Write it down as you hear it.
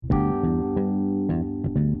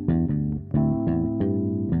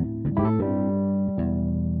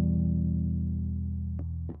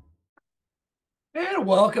And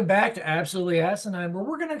welcome back to Absolutely Asinine, where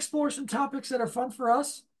we're going to explore some topics that are fun for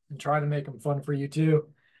us and try to make them fun for you too.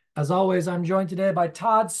 As always, I'm joined today by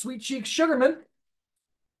Todd Sweet Cheeks Sugarman.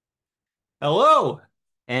 Hello,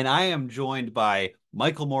 and I am joined by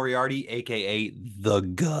Michael Moriarty, aka The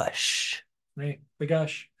Gush. Me, the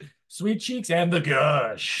Gush. Sweet Cheeks and the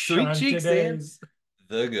Gush Sweet cheeks and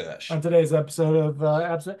The on Gush. today's episode of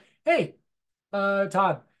Absolute. Hey,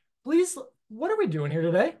 Todd, please, what are we doing here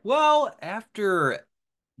today? Well, after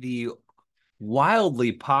the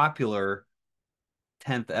wildly popular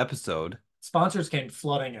 10th episode, Sponsors came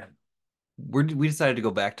flooding in. we decided to go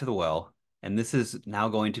back to the well, and this is now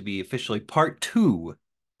going to be officially part two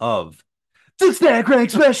of the Stack Rank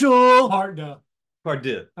Special. Hard to. Part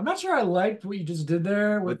two. I'm not sure I liked what you just did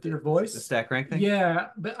there with your voice. The Stack Rank thing? Yeah,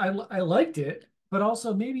 but I liked it, but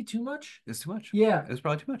also maybe too much. It's too much. Yeah, It was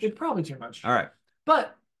probably too much. it's probably too much. All right,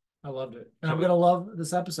 But I loved it. And Shall I'm we? gonna love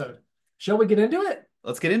this episode. Shall we get into it?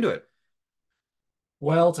 let's get into it.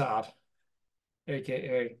 Well, Todd,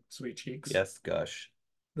 aka Sweet Cheeks, Yes, Gush.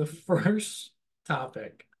 the first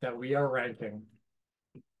topic that we are ranking,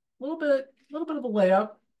 little bit of a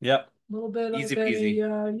layup, Yep. a little bit Easy of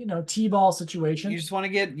peasy. T-ball situation. You just want to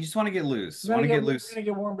get loose. We're Want to get we're loose. gonna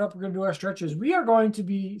get warmed up. We're gonna do our stretches. We are going to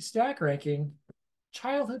be stack ranking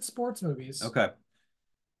childhood sports movies Okay.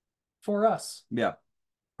 for us. Yeah.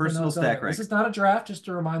 Personal stack rank. This is not a draft, just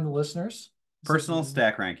to remind the listeners. Personal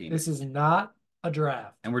stack ranking. This is not a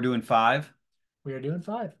draft. And we're doing 5. We are doing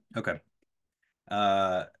 5. Okay.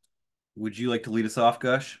 Would you like to lead us off,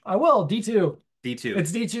 Gush? I will. D2. D2.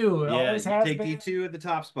 It's D2. It Yeah, always you has take been, D2 at the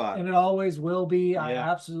top spot. and it always will be. I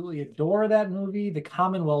Yeah. absolutely adore that movie. The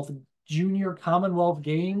Junior Commonwealth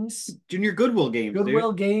Games. Junior Goodwill Games,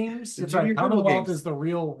 Goodwill dude. Games. The It's right. Junior Goodwill Commonwealth Games. is the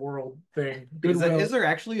real world thing. Is, Goodwill. is there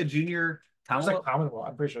actually a junior There's a Commonwealth? Commonwealth.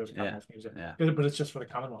 I'm pretty sure there's a Yeah. Commonwealth Games. Yeah. But it's just for the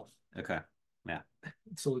Commonwealth. Okay. Yeah.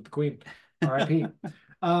 Salute the Queen. R.I.P.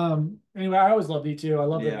 Anyway, I always love D2. I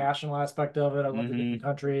love the Yeah. national aspect of it. I love the different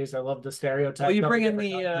countries. I love the stereotype. Well, you bring in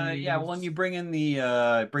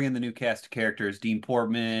the new cast of characters, Dean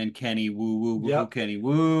Portman, Kenny Woo Woo Woo, Yep. Kenny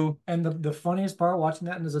Woo. And the funniest part watching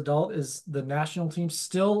that as an adult is the national team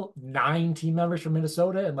still 9 team members from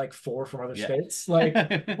Minnesota and like 4 from other states.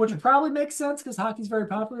 Like, which probably makes sense because hockey's very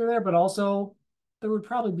popular there, but also there would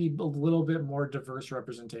probably be a little bit more diverse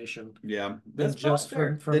representation. Yeah, than just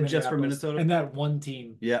from Minnesota. And that one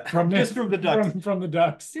team. Yeah, From just from the Ducks. From the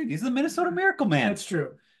Ducks. Dude, he's the Minnesota Miracle Man. That's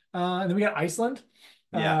true. And then we got Iceland.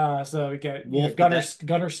 Yeah. So we get Wolf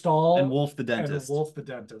Gunnar Stahl and Wolf the Dentist. And Wolf the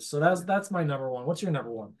Dentist. So that's my number one. What's your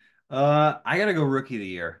number one? I gotta go Rookie of the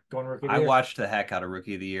Year. Going Rookie of the I Year. watched the heck out of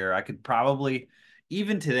Rookie of the Year. I could probably,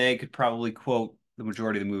 even today, quote the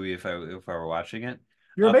majority of the movie if I were watching it.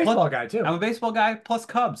 You're a baseball guy too. I'm a baseball guy plus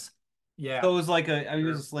Cubs. Yeah. So it was like it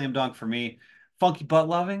was a slam dunk for me. Funky butt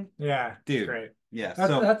loving. Yeah, dude. Great. Yeah.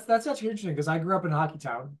 That's actually interesting because I grew up in Hockey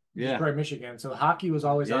Town, Detroit, Michigan. So hockey was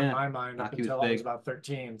always on my mind up until I was about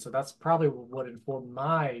 13. So that's probably what informed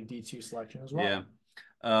my D2 selection as well.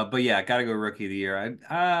 Yeah. But yeah, gotta go Rookie of the Year.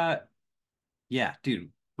 Yeah, dude.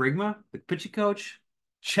 Brigma, the pitching coach,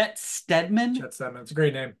 Chet Steadman. Chet Steadman. It's a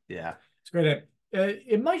great name. Yeah. It's a great name.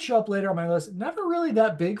 It might show up later on my list. Never really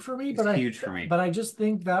that big for me, but huge for me. But I just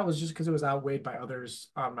think that was just because it was outweighed by others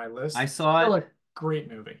on my list. I saw it. Like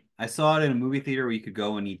great movie. I saw it in a movie theater where you could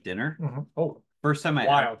go and eat dinner. Oh, first time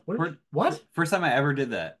wild. What? First time I ever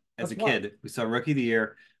did that as That's a kid. wild. We saw Rookie of the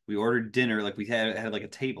Year. We ordered dinner, like we had like a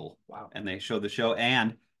table. Wow. And they showed the show,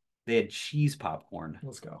 and they had cheese popcorn.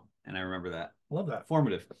 Let's go. And I remember that. Love that.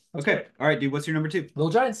 Formative. That's okay. great. All right, dude. What's your number 2?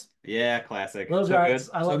 Little Giants. Yeah, classic. Little Giants.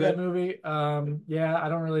 Good. I love that movie. Yeah, I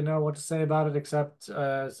don't really know what to say about it except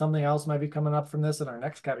something else might be coming up from this in our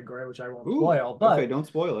next category, which I won't spoil. But okay, don't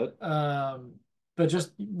spoil it. But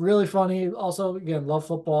just really funny. Also, again, love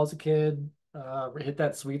football as a kid. Hit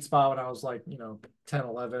that sweet spot when I was like, 10,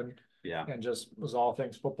 11. Yeah. And just was all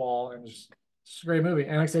things football and just a great movie.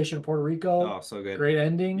 Annexation of Puerto Rico. Oh, so good. Great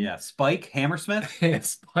ending. Yeah. Spike Hammersmith.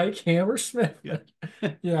 Spike Hammersmith.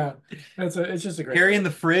 Yeah. It's just a great carrying the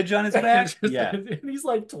fridge on his back. Yeah. And he's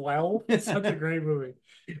like 12. It's such a great movie.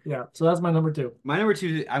 Yeah. So that's my number 2. My number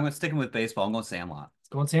 2, I'm sticking with baseball. I'm going Sandlot. It's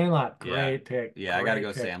going Sandlot. Great pick. Yeah, I got to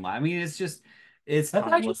go Sandlot. I mean, that's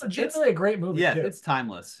actually legitimately a great movie. Yeah, too. it's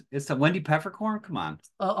timeless. It's Wendy Peppercorn. Come on.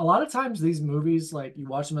 A lot of times these movies, like you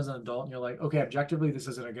watch them as an adult and you're like, okay, objectively, this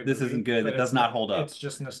isn't a good movie. This isn't good. It does not hold up. It's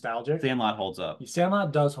just nostalgic. Sandlot holds up.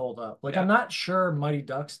 Sandlot does hold up. Like, I'm not sure Mighty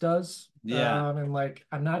Ducks does. Yeah. And like,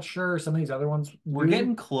 I'm not sure some of these other ones. We're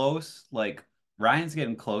getting close. Like, Ryan's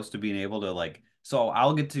getting close to being able to, like, so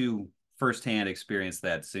I'll get to firsthand experience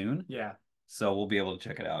that soon. Yeah. So we'll be able to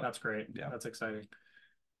check it out. That's great. Yeah. That's exciting.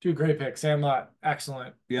 Dude, great pick. Sandlot,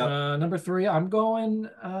 excellent. Yep. Number three, I'm going.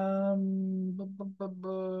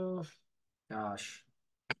 Gosh,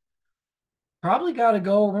 probably got to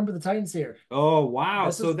go. Remember the Titans here. Oh wow.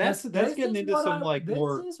 This So is that's this that's this getting is into what some I like this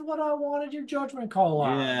more. is what I wanted your judgment call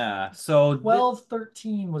on. Yeah. So 12,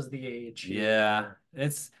 13 was the age yeah, here.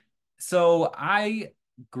 it's so I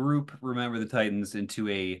group Remember the Titans into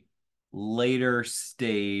a later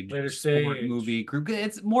stage Later sport stage. movie group.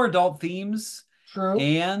 It's more adult themes True.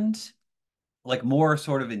 and like more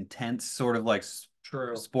sort of intense, sort of like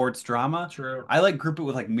True. sports drama. True. I like group it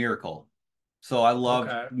with like Miracle. So I loved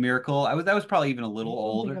Okay. Miracle. That was probably even a I little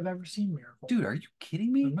don't think older. I've ever seen Miracle. Dude, are you kidding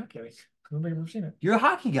I'm me? not kidding. I don't think I've ever seen it. You're a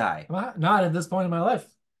hockey guy. Not at this point in my life.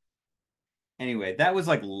 Anyway, that was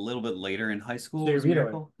like a little bit later in high school. So you're Was vetoing.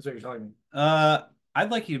 Miracle? That's what you're telling me.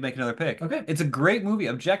 I'd like you to make another pick. Okay. It's a great movie,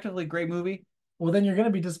 objectively great movie. Well, then you're gonna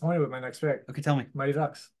be disappointed with my next pick. Okay, tell me. Mighty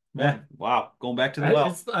Ducks. Yeah. Wow. Going back to the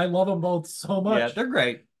well. I love them both so much. Yeah, they're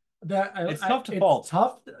great. It's tough to fault.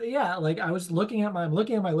 Tough. Yeah, like I'm looking at my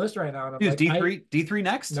list right now, and I'm Dude, like, is D3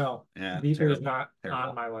 next? No, Yeah, D3 is not terrible.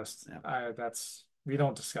 on my list. Yeah. We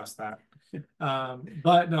don't discuss that.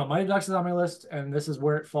 But no, Mighty Ducks is on my list, and this is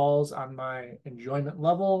where it falls on my enjoyment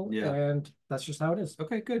level. Yeah. And that's just how it is.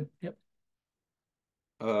 Okay, good. Yep.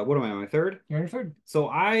 What am I on my third? You're on your third. So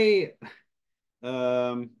I'm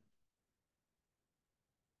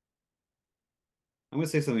gonna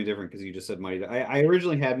say something different because you just said Mighty Ducks. I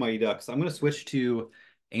originally had Mighty Ducks. I'm gonna switch to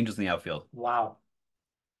Angels in the Outfield. Wow.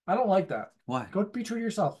 I don't like that. Why? Go be true to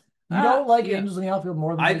yourself. You don't like Angels in the Outfield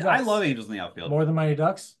more than Mighty Ducks. I love Angels in the Outfield. More than Mighty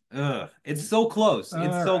Ducks? Ugh. It's so close.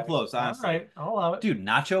 It's so close, honestly. All right, I'll allow it. Dude,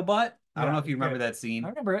 Nacho Butt. I don't Yeah, know if you remember that scene. I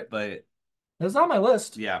remember it. But it's on my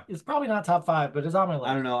list. yeah. It's probably not top 5, but it's on my list.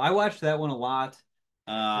 I don't know. I watched that one a lot.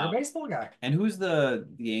 You're a baseball guy. And who's the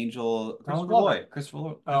angel? Christopher Lloyd.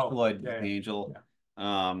 Christopher Lloyd, the angel. Yeah.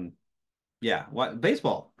 Yeah, what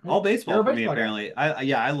baseball? All baseball for me apparently.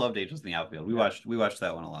 Guy. I loved Angels in the Outfield. We watched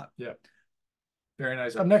that one a lot. Yeah. Very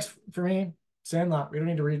nice. Up next for me, Sandlot. We don't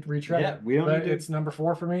need to retread it. We don't need to. It's number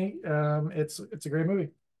 4 for me. It's a great movie.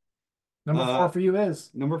 Number 4 for you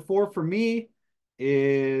is? Number 4 for me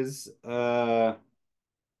is I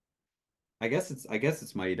guess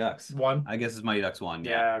it's Mighty Ducks. 1. I guess it's Mighty Ducks 1.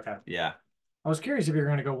 Yeah. Okay. Yeah. I was curious if you were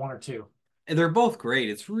going to go 1 or 2. And they're both great.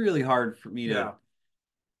 It's really hard for me to. Yeah.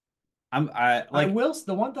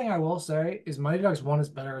 The one thing I will say is Mighty Ducks 1 is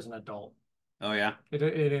better as an adult. Oh yeah.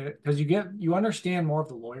 Because you understand more of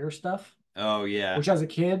the lawyer stuff. Oh yeah. Which as a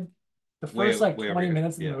kid, the first 20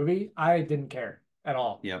 minutes of the movie, I didn't care at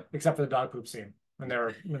all. Yep. Except for the dog poop scene when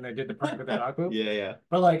they did the prank with that dog poop. Yeah.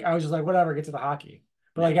 But like I was just like, whatever, get to the hockey.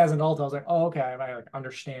 But like as an adult, I was like, oh okay, I like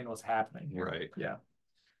understand what's happening here. Right. Yeah.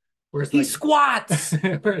 Whereas he squats.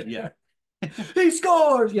 Yeah. He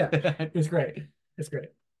scores. Yeah. It's great. It's great.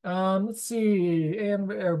 Let's see. And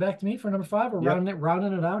we're back to me for number 5. We're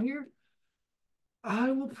rounding it out here.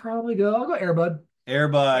 I'll go Air Bud. Air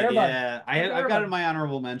Bud, yeah. I've got it in my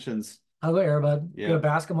honorable mentions. I'll go Air Bud. Get a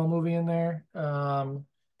basketball movie in there.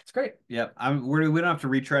 It's great. Yep. We don't have to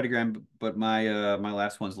retread again, but my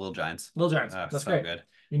last one's Little Giants. Little Giants. That's so great. Good.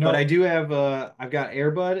 But I do have I've got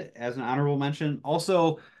Air Bud as an honorable mention.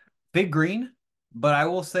 Also, Big Green. But I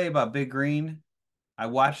will say about Big Green, I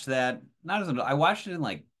watched that I watched it in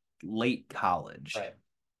like late college. Right.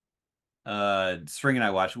 String and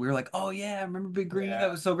I watched it. We were like, oh yeah, I remember Big Green.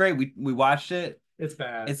 That was so great. We watched it. It's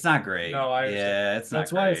bad. It's not great. No, I understand. Yeah, it's not.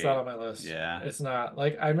 That's why it's not on my list. Yeah, it's not.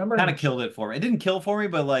 Like I remember, kind of killed it for me. It didn't kill for me,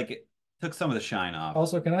 but like it took some of the shine off.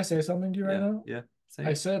 Also, can I say something to you right now? Yeah.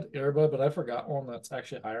 I said Air Bud, but I forgot one that's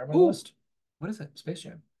actually higher on my list. What is it? Space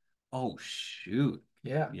Jam. Oh shoot.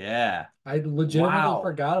 Yeah. I legitimately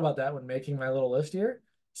forgot about that when making my little list here.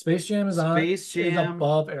 Space Jam is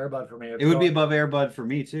above Air Bud for me. It would be above Air Bud for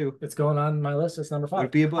me too. It's going on my list. It's number 5.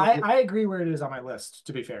 Would be above. I agree where it is on my list.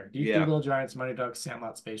 To be fair, D3, Little Giants, Mighty Ducks,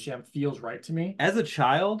 Sandlot, Space Jam feels right to me. As a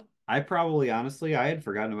child, I had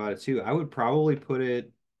forgotten about it too. I would probably put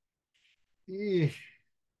it. You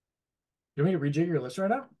want me to rejig your list right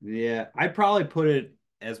now? Yeah, I'd probably put it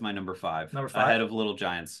as my number 5. Number 5 ahead of Little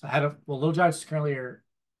Giants. Little Giants is currently your.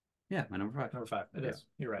 Yeah, my number 5. Number 5. It is.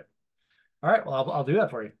 You're right. All right. Well, I'll do that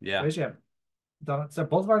for you. Yeah. Space Jam. Done it. So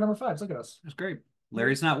both of our number 5s. Look at us. That's great.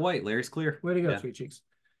 Larry's not white. Larry's clear. Way to go, Sweet Cheeks.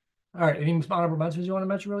 All right. Any honorable mentions you want to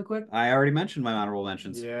mention really quick? I already mentioned my honorable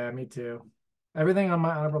mentions. Yeah, me too. Everything on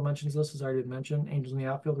my honorable mentions list is already mentioned. Angels in the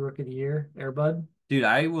Outfield, Rookie of the Year, Air Bud. Dude,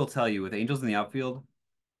 I will tell you, with Angels in the Outfield,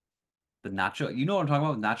 the nacho, you know what I'm talking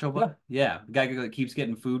about with Nacho Butt? Yeah. The guy keeps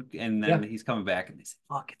getting food and then he's coming back and they say,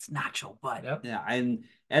 fuck, it's Nacho Butt. Yep. Yeah. And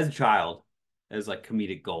as a child, it was like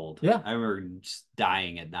comedic gold. Yeah. I remember just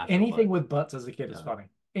dying at Nacho Anything Butt. with butts as a kid is funny.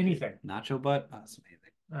 anything. Nacho butt. Oh, that's amazing.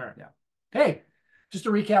 All right. Yeah. Hey, just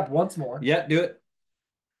to recap once more. Yeah, do it.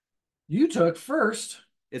 You took first.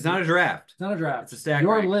 It's not a draft. It's not a draft. It's a stack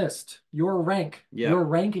Your rank. list, your rank, your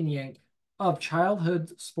rank and yank of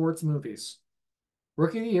childhood sports movies.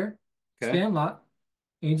 Rookie of the Year, okay. Sandlot,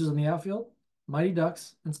 Angels in the Outfield, Mighty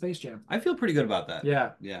Ducks, and Space Jam. I feel pretty good about that.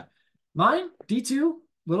 Yeah. Yeah. Mine, D2,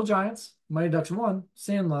 Little Giants, Mighty Ducks 1,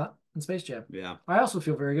 Sandlot, and Space Jam. Yeah. I also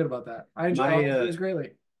feel very good about that. I enjoy all of these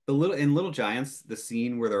greatly. In Little Giants, the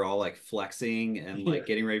scene where they're all like flexing and like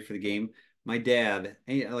getting ready for the game. My dad,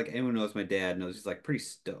 like anyone knows my dad knows he's like pretty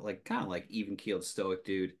like kind of like even keeled stoic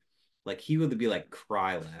dude. Like he would be like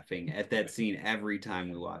cry laughing at that scene every time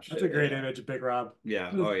we watched That's it. That's a great image of Big Rob. Yeah.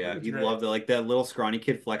 Oh yeah. He loved it. Like that little scrawny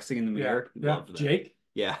kid flexing in the mirror. Yeah. Jake.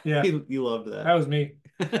 Yeah. Yeah. He loved that. That was me.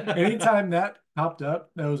 Anytime that popped up,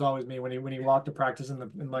 that was always me when he walked to practice in the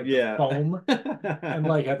foam and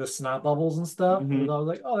like had the snot bubbles and stuff. Mm-hmm. I was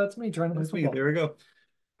like, oh, that's me trying to play football. There we go.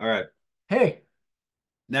 All right. Hey.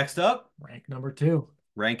 Next up, rank number 2.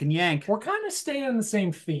 Rank and yank. We're kind of staying in the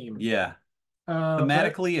same theme. Yeah.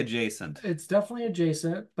 Thematically adjacent. It's definitely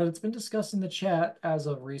adjacent, but it's been discussed in the chat as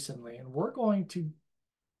of recently, and we're going to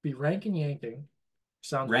be ranking yanking.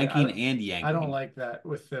 Sounds ranking and yanking. I don't like that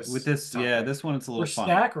with this. Yeah, this one it's a little fun.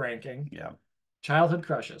 Stack ranking. Yeah. Childhood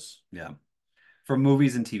crushes. Yeah. From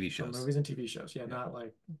movies and TV shows. From movies and TV shows. Yeah, not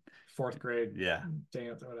like 4th grade. Yeah.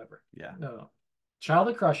 Dance or whatever. Yeah. No.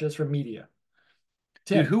 Childhood crushes from media.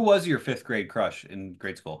 Tim. Dude, who was your 5th grade crush in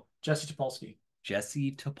grade school? Jesse Topolsky.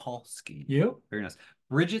 Jesse Topolsky. You? Very nice.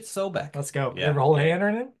 Bridget Sobek. Let's go. Yeah. You ever hold a hand or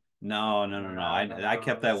anything? No. I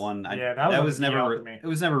kept that one. That was never. It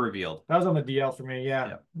was never revealed. That was on the DL for me.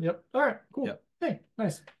 Yeah. Yep. All right. Cool. Yep. Hey,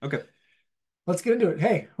 nice. Okay. Let's get into it.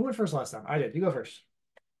 Hey, who went first last time? I did. You go first.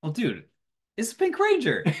 Well, dude, it's the Pink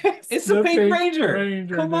Ranger. It's the Pink Ranger.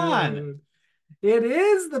 Come on. It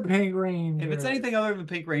is the Pink Ranger. If it's anything other than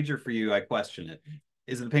Pink Ranger for you, I question it.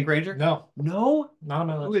 Is it the Pink Ranger? No. No? Not on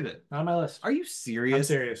my list. Who is it? Not on my list. Are you serious? I'm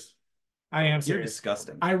serious. I am serious. You're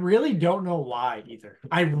disgusting. I really don't know why either.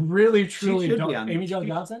 I really, truly don't. Amy Jo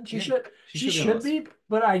Johnson? She should be,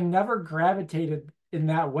 but I never gravitated in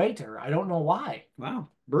that way to her. I don't know why. Wow.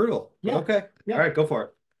 Brutal. Yeah. Okay. Yeah. All right, go for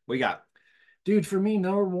it. What you got? Dude, for me,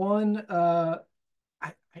 number 1, I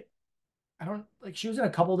don't like, she was in a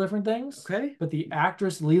couple different things. Okay. But the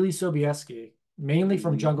actress Lily Sobieski, mainly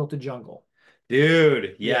from Jungle to Jungle.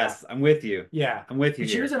 Dude, yes, I'm with you. Yeah. I'm with you.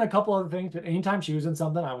 She was in a couple other things, but anytime she was in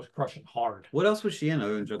something, I was crushing hard. What else was she in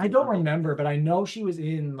other than Jungle? I don't remember, but I know she was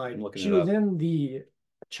in in the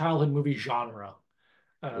childhood movie genre.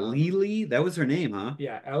 Lily, that was her name, huh?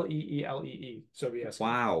 Yeah, Leelee Sobieski.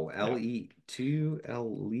 Wow,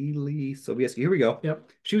 L-E-2-L Lily Sobieski. Here we go. Yep.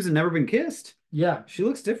 She was in Never Been Kissed. Yeah, she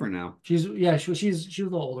looks different now. She's a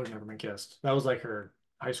little older than Never Been Kissed. That was like her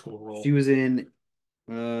high school role. She was in,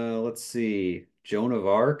 let's see, Joan of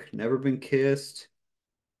Arc, Never Been Kissed.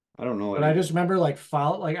 I don't know. But I just remember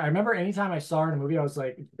I remember anytime I saw her in a movie, I was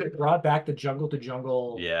like, it brought back the Jungle to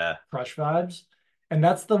Jungle crush vibes. And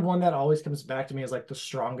that's the one that always comes back to me as like the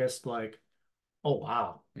strongest, like, oh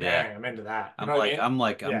wow, dang, I'm into that. I'm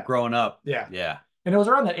growing up. Yeah. Yeah. And it was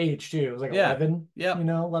around that age too. It was like 11. Yeah.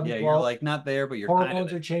 11, 12. You're like not there, but you're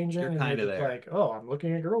hormones are changing. You're kind of there. Like, oh, I'm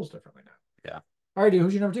looking at girls differently now. Yeah. All right, dude,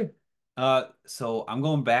 who's your number 2? So I'm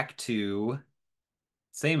going back to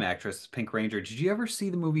same actress, Pink Ranger. Did you ever see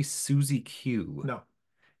the movie Susie Q? No.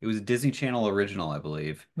 It was a Disney Channel original, I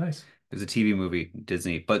believe. Nice. It was a TV movie,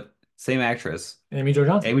 Disney, but same actress. Amy Jo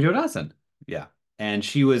Johnson. Amy Jo Johnson. Yeah. And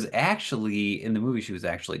she was actually, in the movie, she was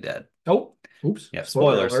actually dead. Oh, oops. Yeah,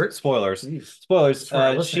 spoilers. Spoilers.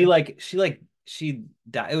 She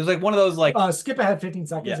died. It was like one of those like skip ahead 15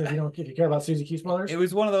 seconds if you care about Susie Q spoilers. It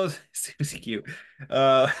was one of those Susie Q.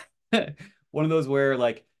 One of those where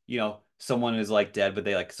like, someone is like dead, but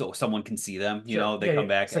they like so someone can see them, they come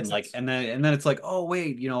back and like and then it's like, oh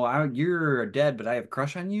wait, you're dead, but I have a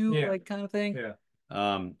crush on you, like kind of thing. Yeah.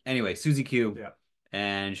 Anyway, Susie Q. Yeah.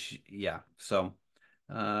 And so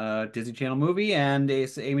Disney Channel movie, and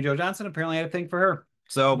Amy Jo Johnson apparently had a thing for her.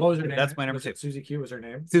 So what was her name? That's my number 2. Susie Q was her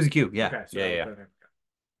name. Susie Q, yeah. Okay, so yeah.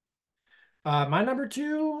 My number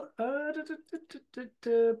 2,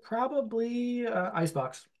 probably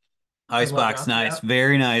Icebox. Icebox, nice,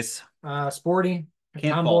 very nice. Sporty,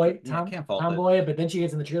 tomboy, tomboy, but then she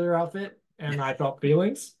gets in the cheerleader outfit, and I felt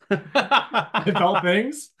feelings. I felt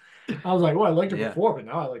things. I was like, well, I liked her before, but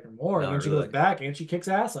now I like her more. And then she goes back and she kicks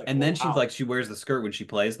ass. Like, and then she's like, she wears the skirt when she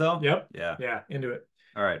plays, though. Yep. Yeah. Yeah. Into it.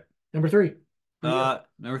 All right. Number 3.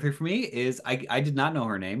 Number 3 for me is I did not know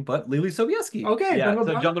her name, but Lily Sobieski. Okay. Yeah.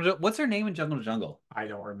 So what's her name in Jungle to Jungle? I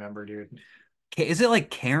don't remember, dude. Is it like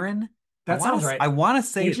Karen? That sounds right. I want to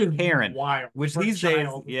say it's Karen, wild which these days,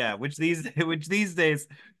 yeah, which these days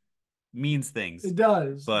means things. It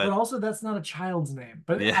does, but also that's not a child's name.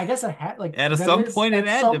 But yeah. I guess it had like at some point it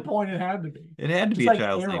had to be. It had to be like a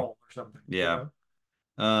child's Errol name or something. Yeah.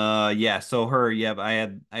 Yeah. So her, yeah, I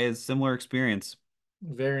had similar experience.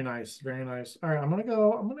 Very nice, very nice. All right, I'm gonna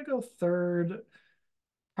go third.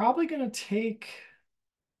 Probably gonna take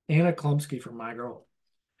Anna Chlumsky from My Girl.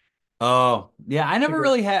 Oh, yeah, I never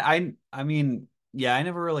really had I mean, yeah, I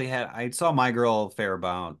never really had I saw My Girl a fair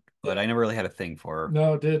amount, but I never really had a thing for her.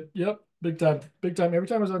 No, it did. Yep. Big time. Big time. Every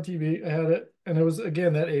time I was on TV, I had it. And it was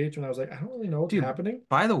again that age when I was like, I don't really know what's happening.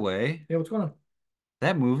 By the way, yeah, what's going on?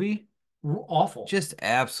 That movie, awful. Just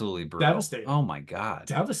absolutely brutal. Devastating. Oh my God.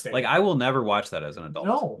 Devastating. Like I will never watch that as an adult.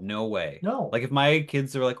 No. No way. No. Like if my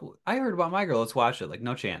kids are like, I heard about My Girl, let's watch it. Like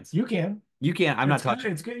no chance. You can. You can't. I'm not touching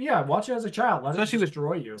it. It's good. Yeah, watch it as a child. Let especially it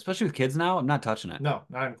destroy you. Especially with kids now, I'm not touching it. No,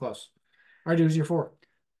 not even close. All right, dude, who's your 4?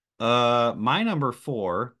 My number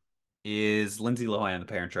 4 is Lindsay Lohan, The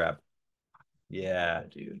Parent Trap. Yeah,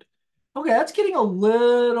 dude. Okay, that's getting a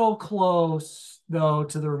little close though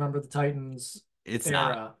to the Remember the Titans. It's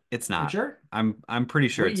era. Not. It's not. You sure? I'm pretty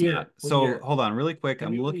sure what it's year? not. So hold on, really quick.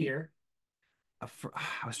 I'm looking.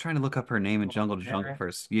 I was trying to look up her name in Jungle to Jungle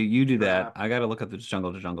first. You do that. I got to look up the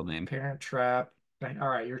Jungle to Jungle name. Parent Trap. All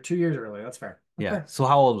right, you're 2 years early. That's fair. Okay. Yeah. So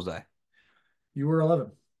how old was I? You were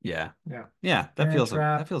 11. Yeah. Yeah. Yeah. That feels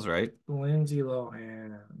right. Lindsay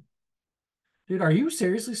Lohan. Dude, are you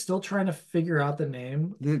seriously still trying to figure out the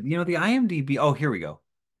name? The IMDb. Oh, here we go.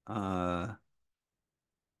 Have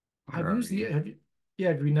you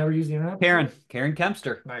never used the internet? Karen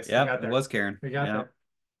Kempster. Nice. Yeah, it was Karen. We got there.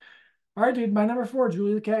 All right, dude. My number 4,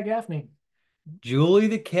 Julie the Cat Gaffney. Julie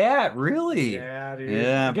the Cat, really? Yeah, dude.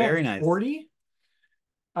 Yeah, again, very nice. 40.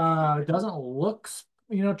 Doesn't look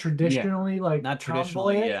traditionally like not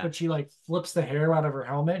traditionally, but she like flips the hair out of her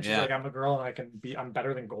helmet. She's like, I'm a girl and I'm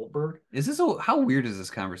better than Goldberg. How weird is this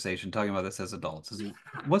conversation talking about this as adults?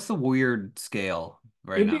 What's the weird scale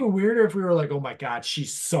right now? It'd be weirder if we were like, oh my God,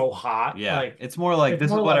 she's so hot. Yeah. Like, it's more like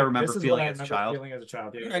this is what I remember feeling as a child.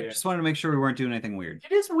 Yeah, I just wanted to make sure we weren't doing anything weird.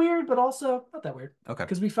 It is weird, but also not that weird. Okay.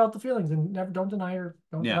 Because we felt the feelings and don't deny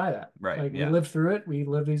that. Right. Like we lived through it. We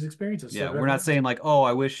lived these experiences. Yeah. We're not saying like, oh,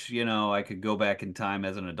 I wish, I could go back in time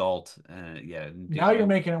as an adult. Now you're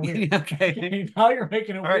making it weird. Okay. Now you're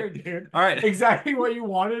making it weird, dude. All right. Exactly what you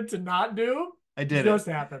wanted to not do. I did just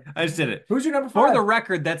happened. I just did it. Who's your number 5? For the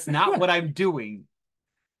record, that's not what I'm doing.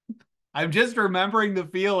 I'm just remembering the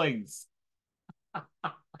feelings.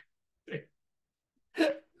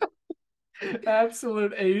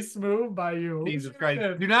 Absolute ace move by you. Jesus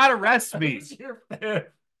Christ. Do not arrest me. Who's your 5th?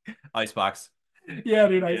 Icebox. Yeah,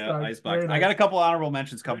 dude, Icebox. Nice. I got a couple honorable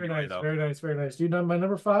mentions coming very nice, though. Very nice, very nice. You done my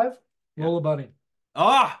number 5? Lola Bunny.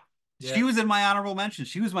 She was in my honorable mention.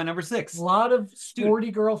 She was my number 6. A lot of sporty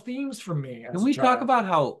girl themes from me. Can we talk about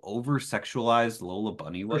how over-sexualized Lola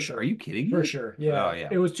Bunny was? Sure. Are you kidding me? For sure. Yeah. Oh, yeah.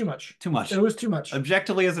 It was too much. Too much. It was too much.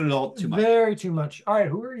 Objectively, as an adult, too much. Very too much. All right.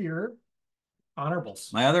 Who are your honorables?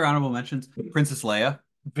 My other honorable mentions: Princess Leia.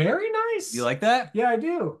 Very nice. You like that? Yeah, I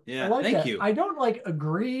do. Yeah. I like Thank that. you. I don't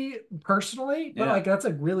agree personally, but that's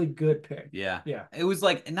a really good pick. Yeah. Yeah. It was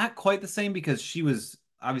not quite the same because she was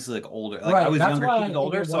obviously older. I was younger, she was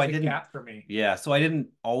older, so I didn't. Gap for me. Yeah, so I didn't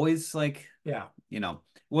always it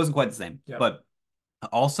wasn't quite the same. Yep. But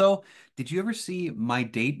also, did you ever see My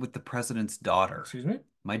Date with the President's Daughter? Excuse me?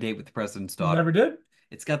 My Date with the President's Daughter. Never did.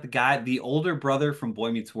 It's got the older brother from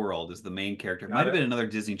Boy Meets World is the main character. Might have been another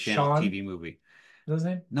Disney Channel TV movie. What's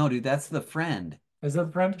his name? No, dude, that's the friend. Is that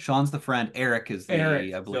the friend? Sean's the friend. Eric is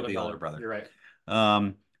I believe, the older brother. You're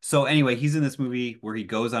right. So anyway, he's in this movie where he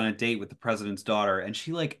goes on a date with the president's daughter, and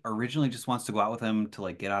she originally just wants to go out with him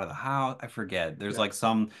to get out of the house. I forget. There's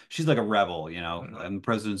she's like a rebel, I'm the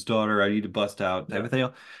president's daughter. I need to bust out type of thing.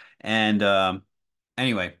 And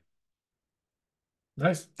anyway,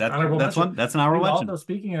 nice. That's one. That's an honorable mention. Also,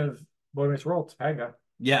 speaking of Boy Meets World, Topanga.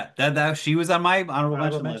 Yeah, that she was on my honorable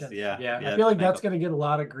mention list. Yeah. I feel like that's gonna get a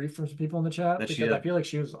lot of grief from some people in the chat because I feel like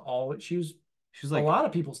she was a lot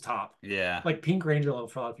of people's top. Yeah. Like Pink Ranger level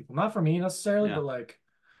for a lot of people. Not for me necessarily, but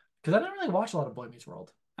because I didn't really watch a lot of Boy Meets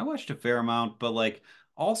World. I watched a fair amount, but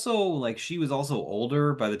also she was also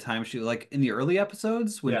older by the time she in the early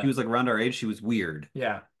episodes when she was around our age, she was weird.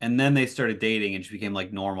 Yeah. And then they started dating and she became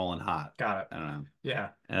normal and hot. Got it. I don't know. Yeah.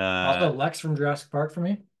 Also Lex from Jurassic Park for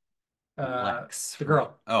me. Lex. The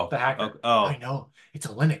girl. Oh. The hacker. Oh. I know. It's a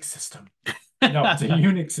Linux system. No, it's a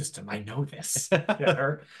Unix system. I know this. Yeah,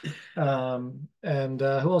 her. And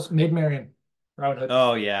who else? Maid Marian. Robin Hood.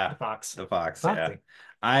 Oh yeah, the fox. The fox. Yeah.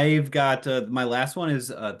 I've got my last one is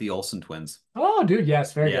the Olsen twins. Oh, dude,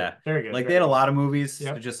 yes, very good, very good. Like very they had good. a lot of movies,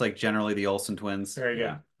 just like generally the Olsen twins. Very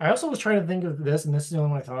good. I also was trying to think of this, and this is the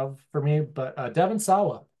only one I thought of for me, but Devon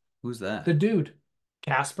Sawa. Who's that? The dude,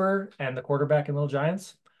 Casper, and the quarterback in Little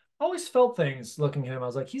Giants. Always felt things looking at him. I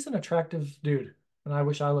was like, he's an attractive dude, and I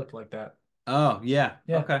wish I looked like that. Oh yeah.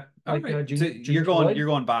 Okay. Like, right. So you're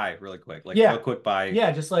going by really quick, like a quick by.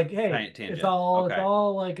 Yeah, just like hey, it's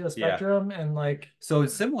all like a spectrum, and like so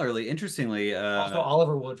similarly, interestingly, also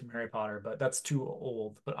Oliver Wood from Harry Potter, but that's too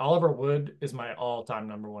old. But Oliver Wood is my all-time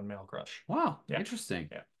 #1 male crush. Wow, interesting.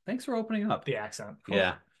 Yeah, thanks for opening up the accent.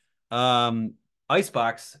 Yeah.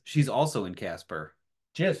 Icebox, she's also in Casper.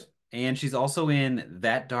 She is. And she's also in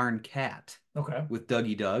That Darn Cat. Okay. With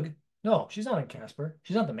Dougie Doug. No, she's not in Casper.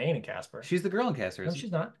 She's not the main in Casper. She's the girl in Casper. No,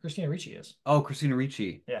 she's not. Christina Ricci is. Oh, Christina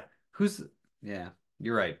Ricci. Yeah. Yeah,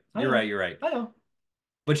 you're right. You're right. I know.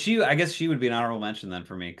 But I guess she would be an honorable mention then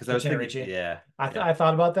for me because I was thinking, Ricci. Yeah. I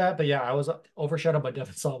thought about that, but yeah, I was overshadowed by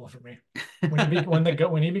Devon Sawa for me.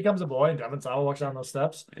 When he becomes a boy and Devon Sawa walks down those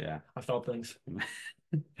steps, I felt things.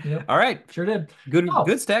 Yep. All right. Sure did.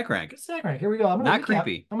 Good stack rank. Good stack rank. Here we go. Not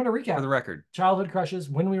creepy. I'm going to recap. For the record. Childhood crushes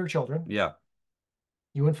when we were children. Yeah.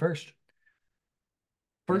 You went first.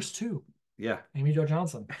 First two. Yeah. Amy Jo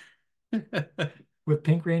Johnson. With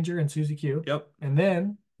Pink Ranger and Susie Q. Yep. And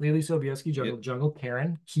then Leelee Sobieski, Jungle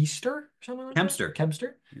Karen Keister, something like Kempster.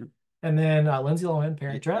 Kempster. Yep. And then Lindsay Lohan,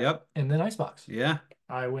 Parent Trap. Yep. And then Icebox. Yeah.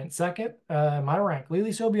 I went second. My rank, Leelee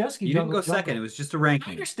Sobieski. You didn't go second. It was just a ranking.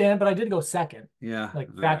 I understand, but I did go second. Yeah. Like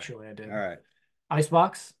factually, I did. All right.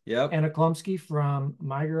 Icebox. Yep. Anna Klumsky from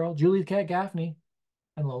My Girl, Julie the Cat Gaffney,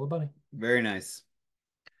 and Lola Bunny. Very nice.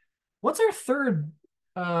 What's our third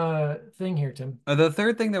thing here, Tim? The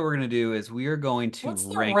third thing that we're going to do is we are going to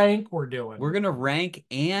rank we're doing. We're going to rank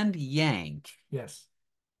and yank. Yes.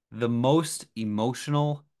 The most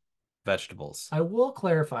emotional vegetables. I will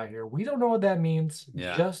clarify here. We don't know what that means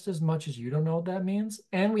just as much as you don't know what that means.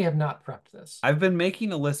 And we have not prepped this. I've been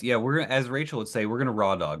making a list. Yeah, as Rachel would say, we're going to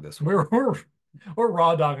raw dog this one. We're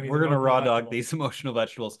raw dogging these. We're going to raw dog these emotional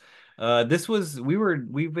vegetables.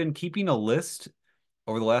 We've been keeping a list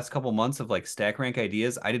over the last couple months of like stack rank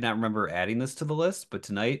ideas. I did not remember adding this to the list, but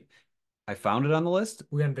tonight I found it on the list.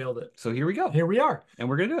 We unveiled it. So here we go. Here we are. And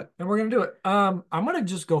we're going to do it. And we're going to do it. I'm going to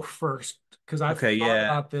just go first because I've thought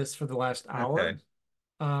about this for the last hour.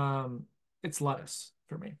 Okay. It's lettuce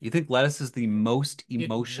for me. You think lettuce is the most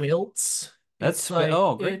emotional? It wilts. That's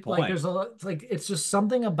great point. Like there's it's just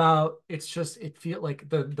something about it feels like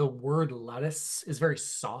the word lettuce is very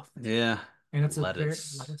soft. Yeah. And it's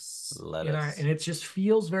lettuce. And it just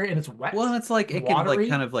feels and it's wet. Well, it's like it can like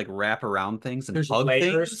kind of like wrap around things and there's hug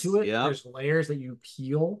layers things. to it. Yeah. There's layers that you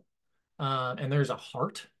peel. And there's a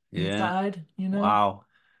heart inside, Wow.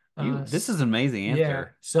 This is an amazing answer. Yeah.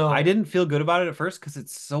 So I didn't feel good about it at first because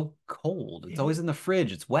it's so cold. It's always in the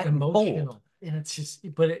fridge. It's wet and cold. And it's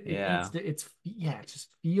just, but it just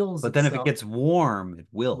feels. But then if it gets warm, it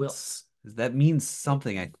wilts. That means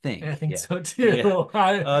something, I think. I think so too.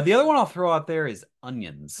 Yeah. The other one I'll throw out there is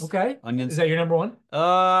onions. Okay. Onions. Is that your number one?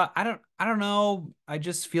 I don't know. I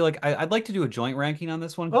just feel like I'd like to do a joint ranking on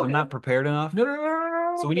this one because I'm not prepared enough.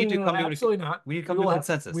 No. So we need to come to absolutely not. We need to come to a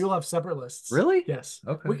consensus. We will have separate lists. Really? Yes.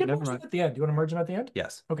 Okay. We can merge them at the end. Do you want to merge them at the end?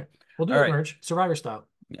 Yes. Okay. We'll do a merge, Survivor style.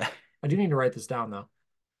 Yeah. I do need to write this down though.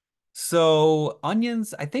 So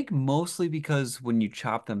onions, I think mostly because when you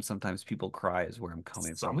chop them, sometimes people cry is where I'm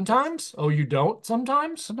coming from. Sometimes? Oh, you don't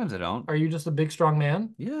sometimes? Sometimes I don't. Are you just a big, strong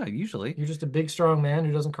man? Yeah, usually. You're just a big, strong man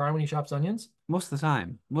who doesn't cry when he chops onions? Most of the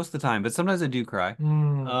time. But sometimes I do cry.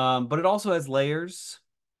 But it also has layers.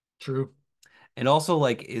 True. It also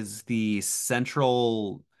like is the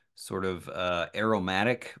central sort of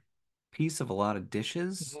aromatic piece of a lot of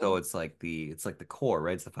dishes. So it's like the core,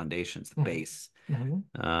 right? It's the foundation, it's the base.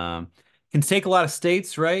 Can take a lot of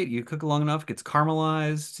states, right? You cook it long enough, it gets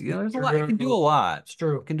caramelized. There's a lot. It can do a lot. It's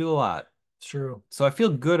true. It can do a lot. It's true. So I feel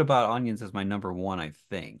good about onions as my number one, I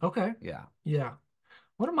think. Okay. Yeah.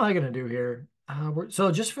 What am I gonna do here?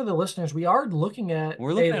 So just for the listeners, we're looking at a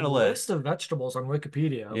list of vegetables on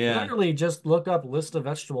Wikipedia. Yeah. Literally just look up list of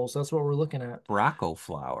vegetables. That's what we're looking at. Braco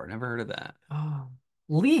flower. Never heard of that.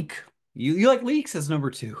 Leek. You like leeks as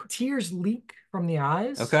number two. Tears leak from the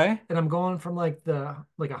eyes. Okay. And I'm going from like a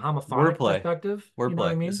homophonic perspective. Wordplay. You know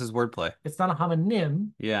what I mean? This is wordplay. It's not a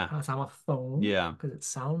homonym. Yeah. It's homophone. Yeah. Because it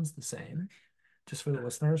sounds the same. Just for the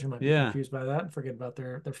listeners who might be confused by that and forget about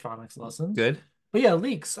their phonics lessons. Good. But yeah,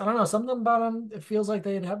 leeks. I don't know. Something about them. It feels like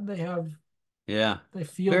they have. Yeah. They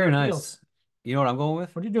feel very nice. Feels. You know what I'm going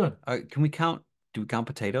with? What are you doing? Can we count? Do we count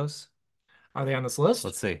potatoes? Are they on this list?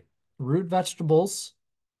 Let's see. Root vegetables.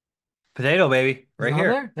 Potato, baby, right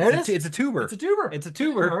here. There? There it is. It's a tuber. It's a tuber. It's a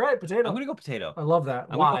tuber. All right, potato. I'm gonna go potato. I love that.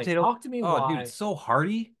 I'm why? Gonna go potato. Talk to me. Oh, why? dude, it's so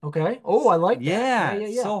hearty. Okay. Oh, I like that.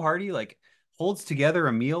 Yeah, so hearty. Like holds together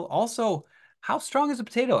a meal. Also, how strong is a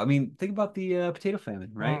potato? I mean, think about the potato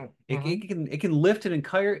famine, right? It can lift an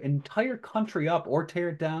entire country up or tear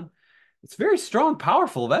it down. It's very strong,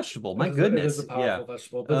 powerful vegetable. My goodness. It is a powerful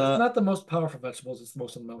vegetable, but it's not the most powerful vegetables. It's the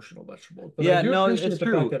most emotional vegetable. But I do appreciate the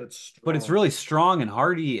fact that it's strong. But it's really strong and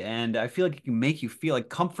hearty, and I feel like it can make you feel like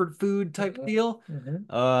comfort food type deal.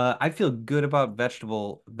 I feel good about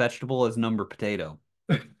vegetable as number potato.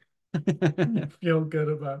 Feel good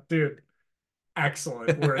about, dude.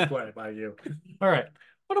 Excellent wordplay by you. All right.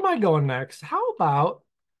 What am I going next? How about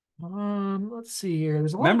let's see here.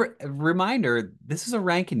 There's a Remember, reminder, this is a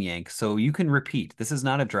rank and yank, so you can repeat. This is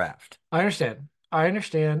not a draft. I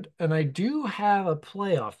understand. And I do have a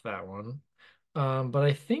play off that one. But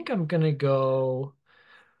I think I'm gonna go.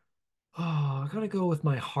 Oh, I gotta go with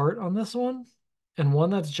my heart on this one. And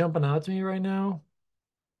one that's jumping out to me right now.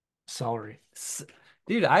 Celery.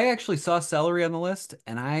 Dude, I actually saw celery on the list,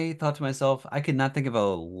 and I thought to myself, I could not think of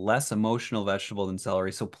a less emotional vegetable than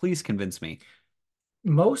celery, so please convince me.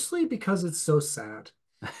 Mostly because it's so sad.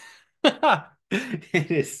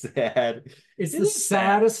 It is sad. It's the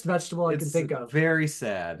saddest vegetable I can think of. Very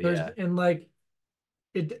sad. And like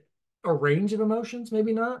a range of emotions,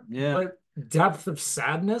 maybe not. Yeah. But depth of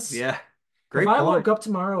sadness. Yeah. Great point. If I woke up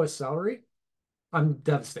tomorrow as celery, I'm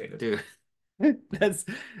devastated. Dude. That's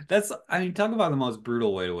I mean, talk about the most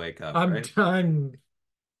brutal way to wake up. I'm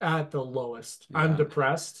at the lowest. Yeah. I'm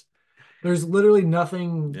depressed. There's literally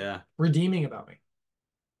nothing redeeming about me.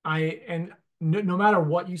 No matter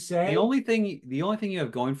what you say, the only thing you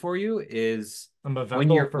have going for you is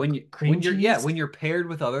when you're paired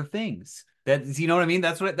with other things. That's, you know what I mean?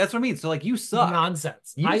 That's what I mean. So like, you suck.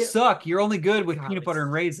 Nonsense. You suck. You're only good with peanut butter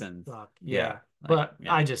and raisins. Yeah. But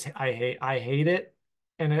I hate it.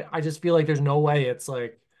 And I just feel like there's no way it's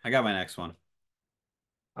like. I got my next one.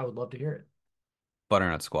 I would love to hear it.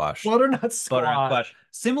 Butternut squash. Butternut squash.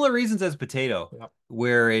 Similar reasons as potato,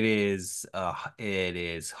 where it is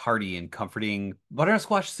hearty and comforting. Butternut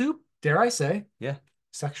squash soup. Dare I say? Yeah.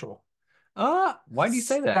 Sexual. Why do you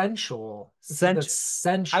say that? Sensual.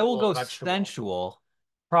 Sensual. I will go sensual.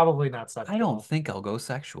 Probably not sexual. I don't think I'll go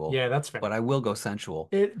sexual. Yeah, that's fair. But I will go sensual.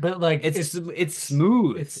 But like it's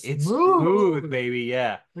smooth. It's smooth, baby.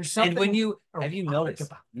 Yeah. There's something. And when have you noticed?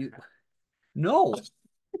 No,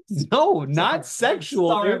 not sexual.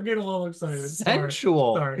 Sorry, I'm getting a little excited.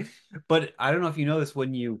 Sensual. Sorry. But I don't know if you know this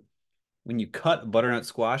when you cut butternut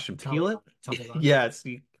squash and peel it. Yes,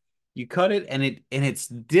 you cut it and it's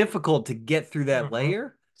difficult to get through that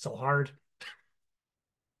layer. So hard.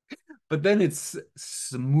 But then it's a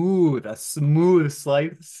smooth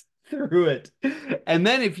slice through it. And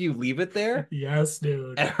then if you leave it there, yes,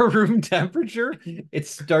 dude, at a room temperature, it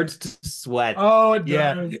starts to sweat. Oh, it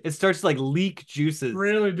does. It starts to like leak juices.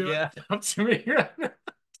 Really, dude? Yeah. To me right now.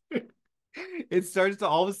 It starts to,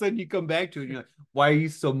 all of a sudden you come back to it and you're like, why are you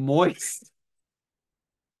so moist?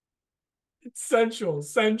 It's sensual,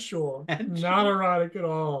 not erotic at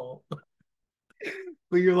all.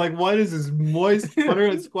 But you're like, what is this moist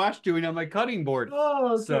butternut squash doing on my cutting board?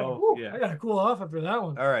 Oh, okay. So I gotta cool off after that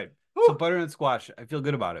one. All right. Ooh. So butternut squash, I feel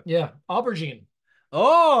good about it. Yeah. Aubergine.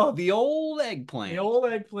 Oh, the old eggplant. Yeah.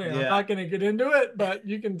 I'm not gonna get into it, but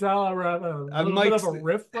you can tell I'm at a little bit of a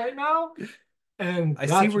riff right now. And I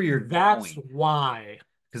see where you're going. That's why.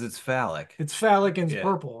 Because it's phallic. It's phallic and it's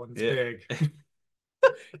purple and it's big.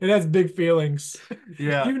 It has big feelings.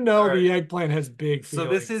 Yeah. The eggplant has big feelings.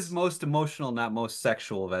 So this is most emotional, not most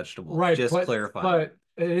sexual vegetable. Right. Just clarifying. But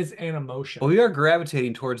it is an emotion. Well, we are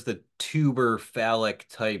gravitating towards the tuber phallic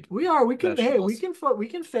type. We are. We can fade away.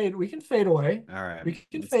 All right. We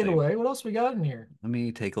can fade away. What else we got in here? Let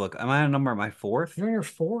me take a look. Am I on my fourth? You're on your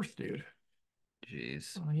fourth, dude.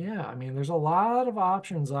 Jeez. Oh, yeah, I mean, there's a lot of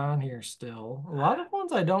options on here still. A lot of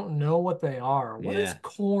ones I don't know what they are. What is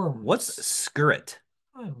corm? What's skirret?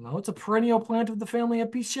 I don't know. It's a perennial plant of the family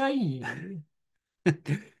Apiaceae. All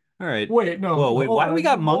right. Wait, no. Whoa, wait. Why do we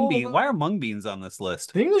got mung beans? Why are mung beans on this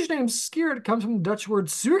list? The English name skirret comes from the Dutch word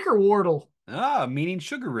suikerwortel. Ah, meaning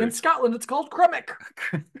sugar root. In Scotland, it's called kremik.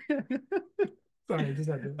 Sorry, I just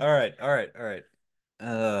had to. All right.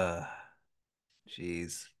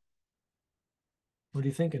 Jeez. What are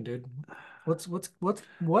you thinking, dude? What's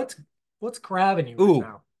grabbing you right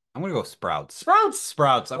now? I'm gonna go Sprouts.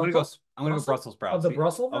 Sprouts. I'm gonna go Brussels sprouts. Of the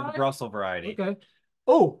Brussels variety? Of the Brussels variety. Okay.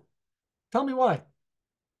 Oh, tell me why.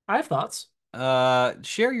 I have thoughts.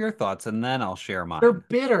 Share your thoughts and then I'll share mine. They're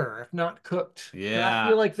bitter if not cooked. Yeah. I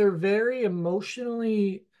feel like they're very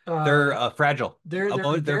emotionally They're fragile. They're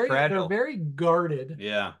fragile. They're very guarded.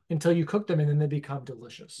 Yeah. Until you cook them and then they become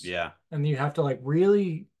delicious. Yeah. And you have to like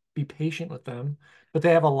really be patient with them, but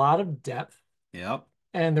they have a lot of depth. Yep.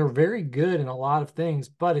 And they're very good in a lot of things.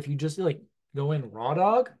 But if you just like go in raw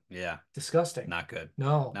dog, yeah, disgusting. Not good.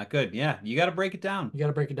 No. Not good. Yeah. You got to break it down. You got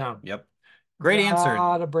to break it down. Yep. Great answer.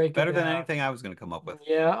 Gotta break Better it than down. anything I was going to come up with.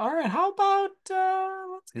 Yeah. All right. How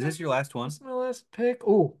about Is this your last one? This is my last pick.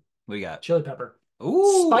 Ooh. What do you got? Chili pepper.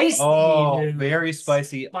 Ooh. Spicy. Oh, dude. Very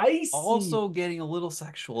spicy. Spicy. Also getting a little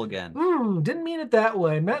sexual again. Didn't mean it that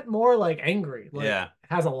way. Meant more like angry. Like, yeah.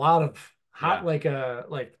 Has a lot of hot,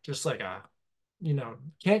 just like a,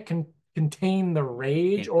 can't contain the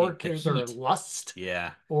rage or their lust.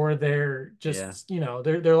 Yeah. Or they're just, there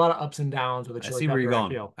are a lot of ups and downs with a chili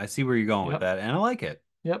pepper. I see where you're going with that, and I like it.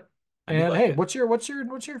 Yep. And hey, what's your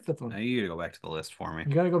fifth one? Now you gotta go back to the list for me.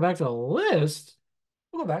 You gotta go back to the list.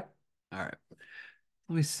 We'll go back. All right.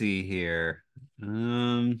 Let me see here. A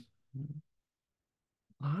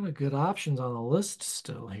lot of good options on the list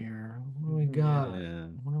still here. What do we got? Yeah.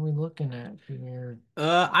 What are we looking at here?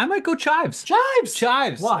 I might go chives.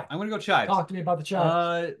 Chives. Why? I'm gonna go chives. Talk to me about the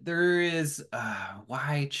chives. There is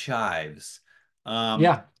why chives?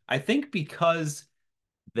 Yeah. I think because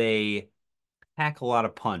they pack a lot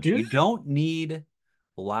of punch. You don't need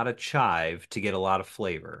a lot of chive to get a lot of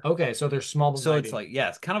flavor. Okay, so they're small but mighty. It's like,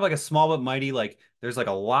 it's kind of like a small but mighty. Like there's like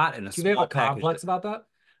a lot in a small package. Do they have a complex about that?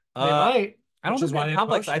 They might. I don't think they're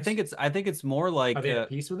complex. I think it's more like are they at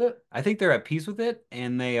peace with it? I think they're at peace with it,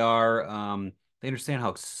 and they are they understand how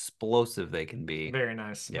explosive they can be. Very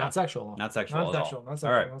nice. Yeah. Not sexual. Not sexual.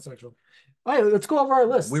 All right, let's go over our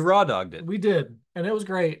list. We raw dogged it. We did, and it was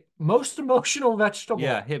great. Most emotional vegetable.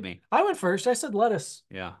 Yeah, hit me. I went first. I said lettuce.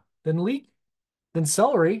 Yeah. Then leek. Then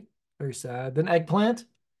celery. Very sad. Then eggplant.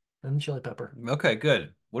 Then chili pepper. Okay,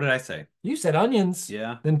 good. What did I say? You said onions.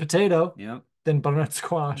 Yeah. Then potato. Yep. Then butternut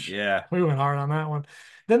squash. Yeah. We went hard on that one.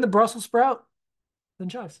 Then the Brussels sprout. Then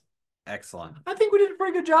chives. Excellent. I think we did a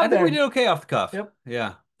pretty good job. I think we did okay off the cuff. Yep.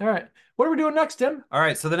 Yeah. All right. What are we doing next, Tim? All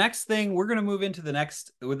right. So the next thing we're gonna move into the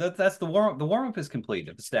next. That's the warm up. The warm up is complete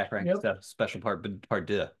of the stack rank stuff. Special part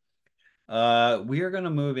two. We are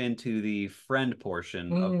gonna move into the friend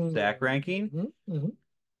portion of stack ranking.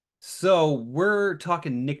 So we're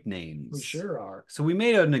talking nicknames. We sure are. So we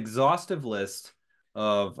made an exhaustive list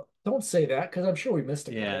of. Don't say that because I'm sure we missed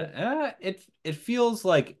a couple. Yeah. It feels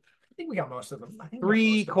like. I think we got most of them.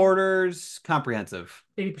 Three quarters comprehensive.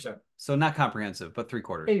 80%. So not comprehensive, but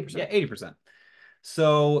 3/4. 80%. Yeah, 80%.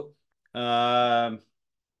 So,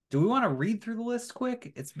 do we want to read through the list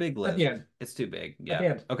quick? It's a big list. At the end. It's too big. Yeah. At the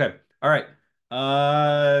end. Okay. All right.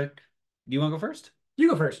 Do you want to go first? You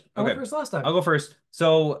go first. I went went first last time. I'll go first.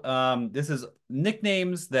 So, this is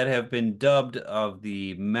nicknames that have been dubbed of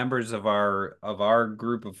the members of our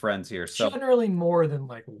group of friends here. So generally more than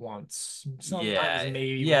like once. Sometimes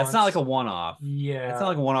maybe once. It's not like a one-off. Yeah. It's not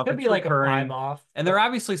like a one-off. Could be like recurring. A 5-off. And there are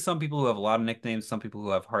obviously some people who have a lot of nicknames, some people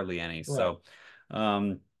who have hardly any. Right. So,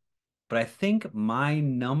 but I think my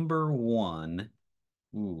number one,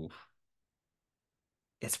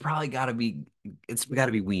 it's probably got to be. It's got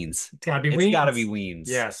to be Weens. It's got to be Weens. It's got to be Weens.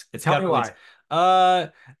 Yes. Tell me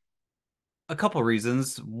why. A couple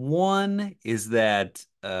reasons. One is that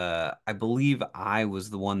I believe I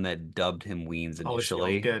was the one that dubbed him Weens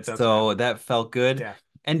initially. Good. So that felt good. Yeah.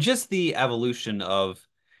 And just the evolution of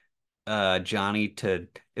Johnny to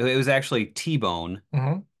it was actually T-Bone,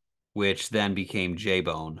 which then became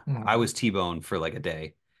J-Bone. I was T-Bone for like a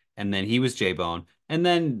day, and then he was J-Bone, and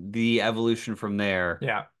then the evolution from there.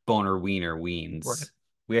 Yeah. Boner, Wiener, Weens. Right.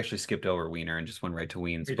 We actually skipped over Wiener and just went right to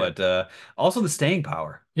Weens. But also the staying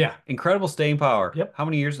power. Yeah. Incredible staying power. Yep. How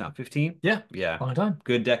many years now? 15? Yeah. Yeah. Long time.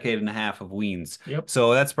 Good decade and a half of Weens. Yep.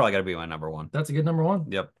 So that's probably got to be my number one. That's a good number one.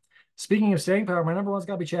 Yep. Speaking of staying power, my number one's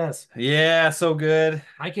got to be Chaz. Yeah, so good.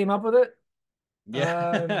 I came up with it.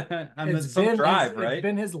 Yeah. It's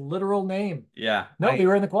been his literal name. Yeah. No, we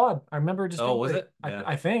were in the quad. I remember just. Oh, was it? Yeah.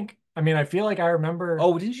 I think. I mean, I feel like I remember.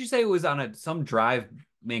 Oh, didn't you say it was on some drive?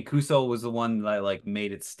 Mancuso was the one that like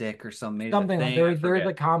made it stick or something. Something like there is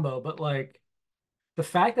a combo, but like the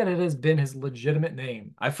fact that it has been his legitimate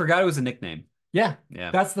name. I forgot it was a nickname. Yeah.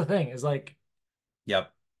 Yeah. That's the thing. Is like.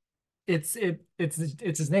 Yep. It's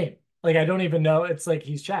his name. Like I don't even know. It's like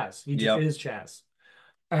he's Chaz. He just is Chaz,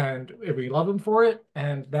 and we love him for it.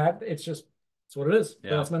 And it's what it is.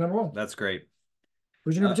 Yeah. That's my number one. That's great.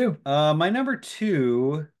 Who's your number two? My number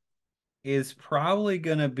two is probably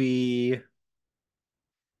gonna be.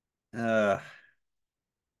 I'm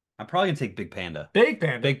probably gonna take Big Panda. Big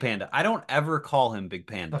Panda. Big Panda. I don't ever call him Big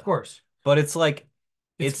Panda. Of course. But it's like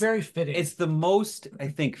it's very fitting. It's the most, I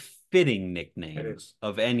think, fitting nickname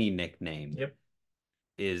of any nickname. Yep.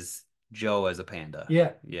 Is Joe as a panda.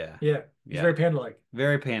 Yeah. Yeah. Yeah. He's very panda-like.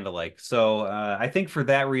 Very panda-like. So I think for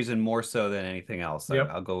that reason, more so than anything else,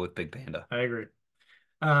 I'll go with Big Panda. I agree.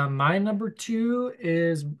 My number 2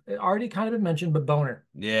 is already kind of been mentioned, but boner.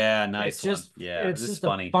 Yeah, nice. It's just one. Yeah, it's just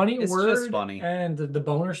funny. A funny it's word. Just funny. And the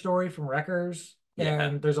boner story from Wreckers. Yeah.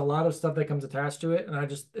 And there's a lot of stuff that comes attached to it.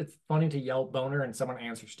 And it's funny to yell boner and someone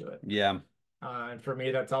answers to it. Yeah. And for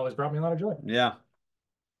me, that's always brought me a lot of joy. Yeah.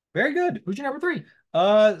 Very good. Who's your number 3?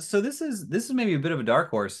 So this is maybe a bit of a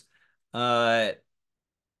dark horse. Yeah,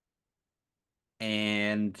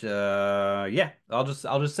 I'll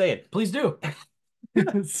just say it. Please do.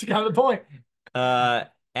 It's kind of the point.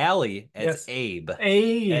 Allie as Abe.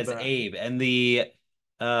 And the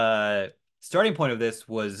starting point of this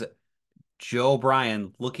was Joe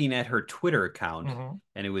Bryan looking at her Twitter account,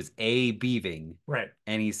 and it was Abe-ving. Right.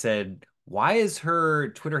 And he said, why is her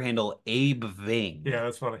Twitter handle Abe Ving? Yeah,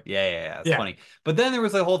 that's funny. Yeah, that's funny. But then there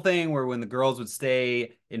was a whole thing where when the girls would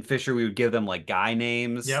stay in Fisher, we would give them like guy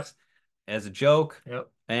names as a joke. Yep.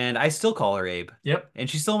 And I still call her Abe. Yep. And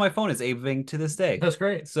she's still on my phone as Abe Ving to this day. That's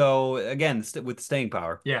great. So again, with staying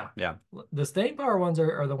power. Yeah. Yeah. The staying power ones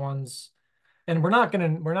are the ones, and we're not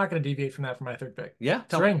gonna deviate from that for my 3rd pick. Yeah.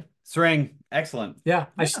 String. Excellent. Yeah.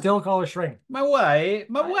 I still call her String. My wife.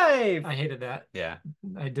 I hated that. Yeah.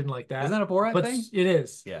 I didn't like that. Isn't that a Borat thing? It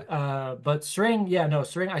is. Yeah. But String,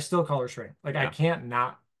 String, I still call her String. Like I can't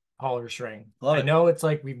not call her String. I know it's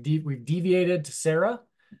like we've deviated to Sarah,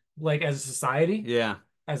 like as a society. Yeah.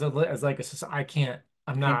 As like a society, I can't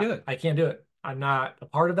do it. I'm not a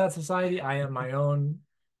part of that society. I am my own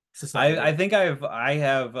society. I think I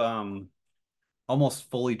have almost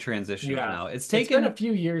fully transitioned now. It's been a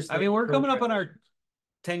few years. I mean, we're coming up on our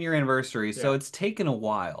 10-year anniversary, so it's taken a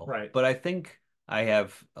while. Right. But I think I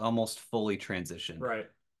have almost fully transitioned. Right.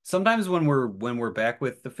 Sometimes when we're back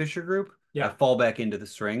with the Fisher group, I fall back into the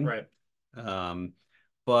String. Right.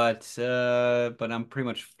 But I'm pretty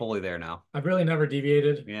much fully there now. I've really never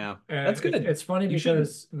deviated. Yeah. And that's good. It's funny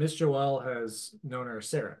because Miss Joelle has known her as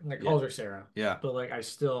Sarah. Like calls her Sarah. Yeah. But like I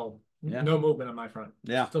still no movement on my front.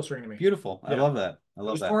 Yeah. Still stringing me. Beautiful. I love that.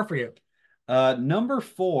 Who's 4 for you? Number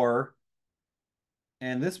 4,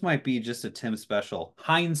 and this might be just a Tim special.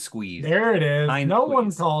 Heinz Squeeze. There it is. No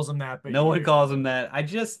one calls him that. No one calls him that. I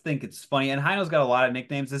just think it's funny. And Heino's got a lot of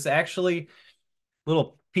nicknames. This actually,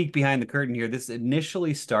 little peek behind the curtain here. This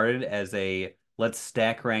initially started as a let's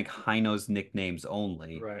stack rank Heino's nicknames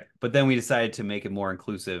only. Right. But then we decided to make it more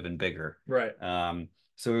inclusive and bigger. Right.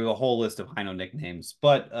 So we have a whole list of Heino nicknames.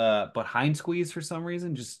 But Heinz Squeeze for some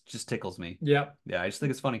reason just tickles me. Yeah. Yeah, I just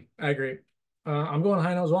think it's funny. I agree. I'm going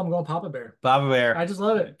Heino as well. I'm going Papa Bear. Papa Bear. I just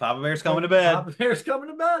love it. Papa Bear's coming to bed. Papa Bear's coming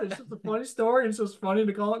to bed. It's just a funny story. It's just funny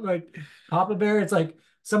to call it like Papa Bear. It's like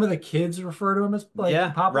some of the kids refer to him as like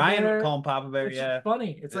Papa Ryan Bear. Would call him Papa Bear. It's just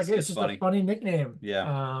funny. It's just funny. A funny nickname. Yeah.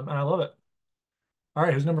 And I love it. All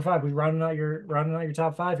right, who's number 5? Who's rounding out your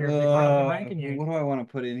top 5 here? What do I want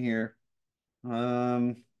to put in here?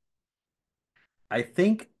 I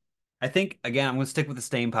think again I'm going to stick with the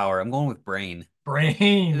staying power. I'm going with Brain.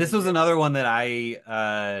 This was another one that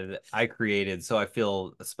I created, so I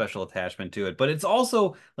feel a special attachment to it. But it's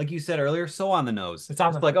also, like you said earlier, so on the nose. It's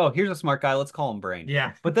like, oh, here's a smart guy, let's call him Brain.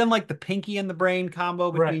 Yeah. But then like the Pinky and the Brain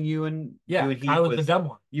combo between you and Heath I was the dumb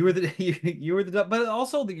one. You were the dumb, but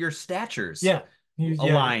also your statures. Yeah.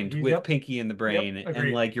 Aligned with Pinky and the Brain,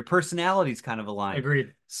 and like your personalities kind of aligned.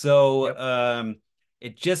 Agreed. So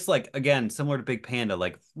it just like, again, similar to Big Panda,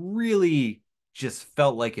 like really just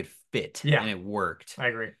felt like it fit and it worked. I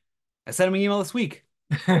agree. I sent him an email this week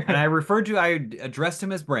and I addressed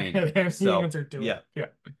him as Brain. He answered to it. Yeah.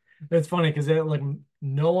 It's funny because like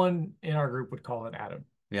no one in our group would call it Adam.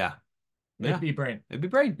 Yeah. It'd be Brain.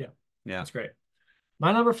 Yeah. That's great.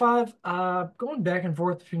 My number 5, going back and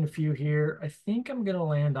forth between a few here. I think I'm gonna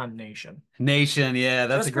land on Nation. Yeah,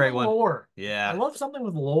 that's a great one. Lore. Yeah, I love something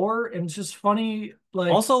with lore, and it's just funny.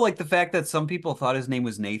 Like also like the fact that some people thought his name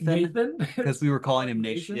was Nathan because we were calling him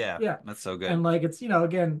Nation. Yeah, that's so good. And like it's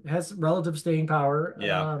again has relative staying power.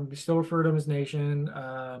 Yeah, we still refer to him as Nation.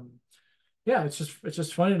 It's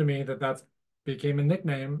just funny to me that became a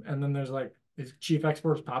nickname, and then there's like. Is Chief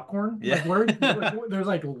Exports popcorn? Yeah. Like there's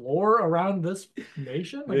like lore around this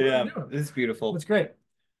nation. Like, yeah, it's beautiful. It's great.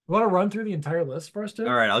 You want to run through the entire list for us, too?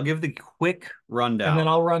 All right, I'll give the quick rundown. And then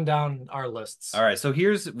I'll run down our lists. All right, so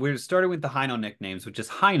we're starting with the Heino nicknames, which is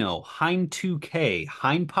Heino, Hein2K,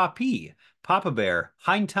 Hein Papi, Papa Bear,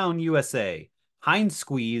 Heintown USA, Heinz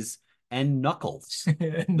Squeeze, and Knuckles.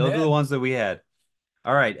 Those are the ones that we had.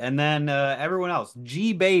 All right, and then everyone else,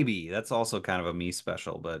 G Baby, that's also kind of a me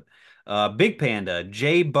special, but Big Panda,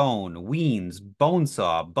 J Bone, Weens,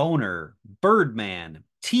 Bonesaw, Boner, Birdman,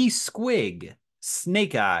 T Squig,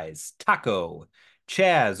 Snake Eyes, Taco,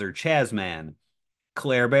 Chaz or Chazman,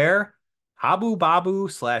 Claire Bear, Habu Babu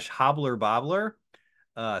slash Hobbler Bobbler,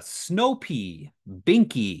 Snowpea,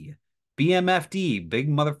 Binky, BMFD, Big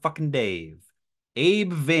Motherfucking Dave,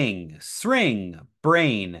 Abe Ving, Sring,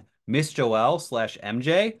 Brain, Miss Joelle slash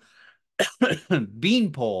MJ,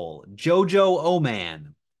 Beanpole, Jojo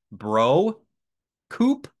Oman, Bro,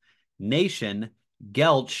 Coop, Nation,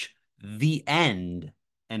 Gelch, The End,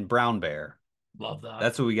 and Brown Bear. Love that.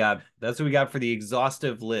 That's what we got. That's what we got for the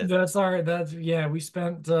exhaustive list. That's all right. That's yeah. We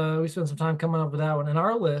spent some time coming up with that one. And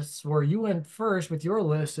our lists where you went first with your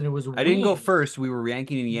list, and it was I didn't go first. We were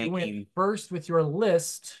ranking and yanking. You went first with your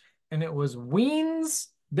list, and it was Weens,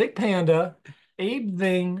 Big Panda, Abe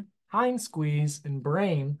Ving, Hind Squeeze, and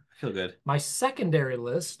Brain. I feel good. My secondary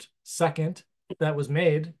list, second that was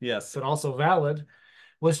made, yes, but also valid,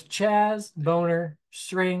 was Chaz, Boner,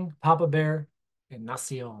 String, Papa Bear, and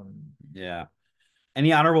Nacion. Yeah.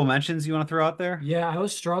 Any honorable mentions you want to throw out there? Yeah, I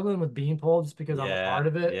was struggling with Beanpole just because I'm a part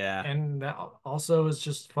of it. Yeah. And that also is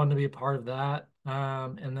just fun to be a part of that.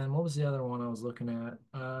 And then what was the other one I was looking at?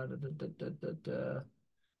 I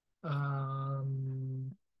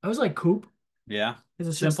was like Coop. Yeah.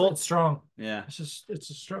 It's simple. It's strong. Yeah. It's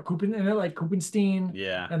a strong Coop and it like Koopenstein.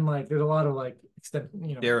 Yeah. And like there's a lot of like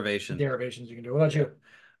derivations you can do. What about you?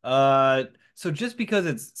 So just because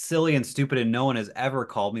it's silly and stupid and no one has ever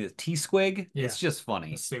called me the T-Squig, it's just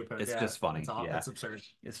funny. It's stupid. It's just funny. It's absurd.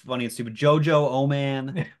 It's funny and stupid. Jojo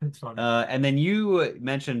Oman. It's funny. And then you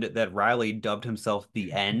mentioned that Riley dubbed himself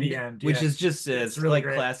The End, which is just it's really like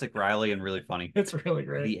great. Classic Riley and really funny. It's really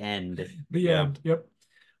great. The End. The End. Yep.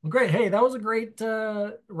 Well, great. Hey, that was a great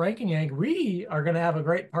ranking egg. We are going to have a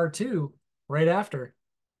great part 2 right after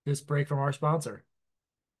this break from our sponsor.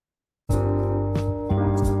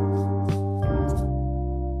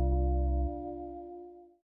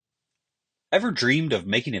 Ever dreamed of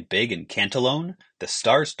making it big in Cantalone, the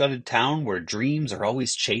star-studded town where dreams are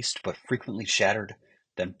always chased but frequently shattered?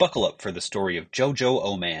 Then buckle up for the story of Jojo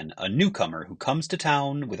Oman, a newcomer who comes to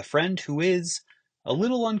town with a friend who is a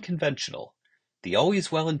little unconventional. The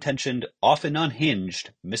always well-intentioned, often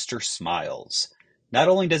unhinged Mr. Smiles. Not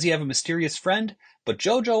only does he have a mysterious friend, but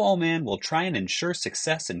Jojo Oman will try and ensure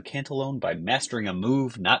success in Cantalone by mastering a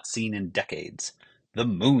move not seen in decades. The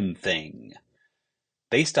Moon Thing.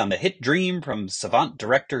 Based on the hit dream from savant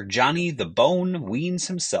director Johnny the Bone Weens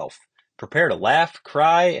himself. Prepare to laugh,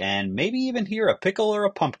 cry, and maybe even hear a pickle or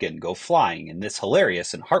a pumpkin go flying in this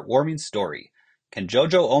hilarious and heartwarming story. Can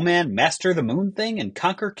Jojo Oman master the Moon Thing and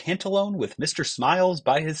conquer Cantalone with Mr. Smiles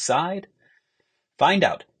by his side? Find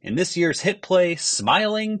out in this year's hit play,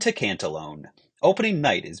 Smiling to Cantalone. Opening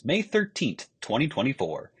night is May 13th,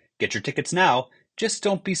 2024. Get your tickets now. Just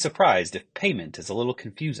don't be surprised if payment is a little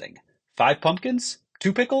confusing. 5 pumpkins?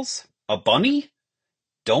 2 pickles? A bunny?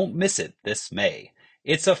 Don't miss it this May.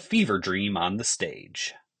 It's a fever dream on the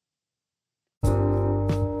stage.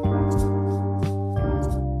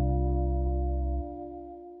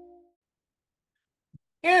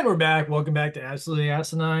 And we're back. Welcome back to Absolutely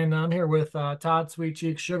Asinine. I'm here with Todd Sweet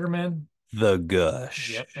Cheek Sugarman. The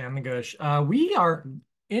Gush. Yep, and the Gush. We are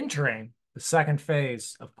entering the second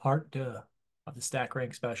phase of part 2 of the Stack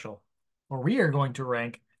Rank Special, where we are going to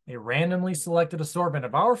rank a randomly selected assortment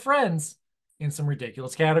of our friends in some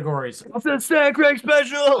ridiculous categories. What's that Stack Rank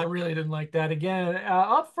Special? I really didn't like that again.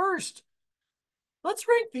 Up first, let's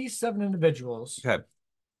rank these 7 individuals. Okay.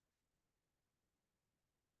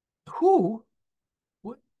 Who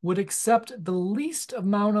would accept the least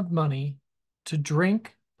amount of money to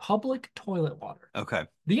drink public toilet water? Okay.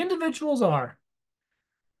 The individuals are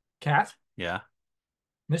Kat. Yeah.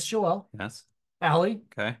 Miss Joelle. Yes. Allie.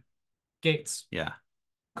 Okay. Gates. Yeah.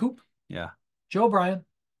 Coop. Yeah. Joe Bryan.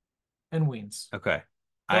 And Weens. Okay.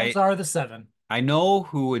 Those are the 7. I know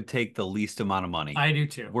who would take the least amount of money. I do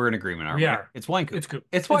too. We're in agreement, aren't we? We are. It's Wine Coop. It's Coop.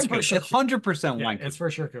 It's Wine Coop. It's 100% Wine Coop. It's for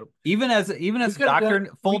sure Coop. Even as doctor,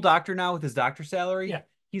 full doctor now with his doctor salary, yeah,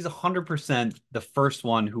 he's 100% the first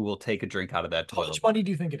one who will take a drink out of that toilet. How much money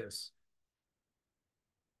do you think it is?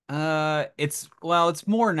 It's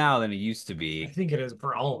more now than it used to be. I think it is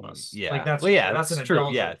for all of us. Yeah. Like that's that's an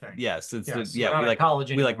true. Yeah. Thing. Yes. It's we like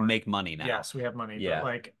college anymore. We like make money now. Yes, we have money. Yeah.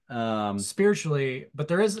 But like spiritually,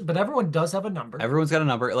 but everyone does have a number. Everyone's got a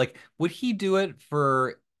number. Like, would he do it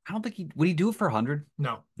for? I don't think would he do it for 100?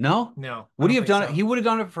 No. No? No. Would he have done it? He would have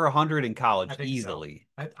done it for 100 in college easily.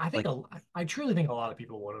 So. I think I truly think a lot of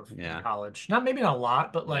people would have in college. Maybe not a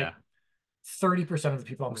lot, but like 30% of the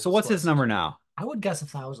people. So what's his number now? I would guess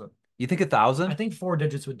 1,000. You think 1,000? I think 4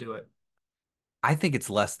 digits would do it. I think it's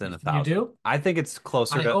less than 1,000. You do? I think it's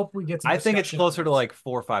closer to. I hope we get some I think it's discussion on closer to this. like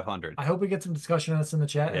 400 or 500. I hope we get some discussion on this in the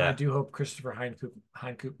chat, and Yeah. I do hope Christopher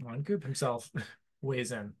Heinkoop himself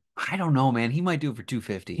weighs in. I don't know, man. He might do it for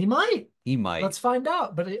 250. He might. He might. Let's find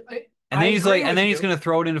out. But and then he's like, and then he's gonna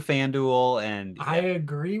throw it into FanDuel, and I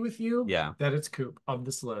agree with you. Yeah. That it's Coop on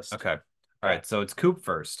this list. Okay. All right. So it's Coop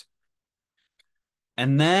first,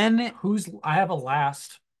 and then I have a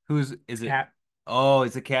last. Is it? Cat. Oh,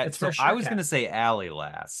 it's a cat. It's so I was gonna say Allie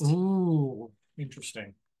last. Ooh,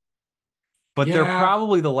 interesting. But they're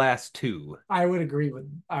probably the last two. I would agree with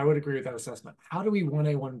that assessment. How do we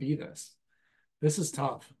 1A, 1B this? This is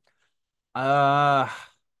tough.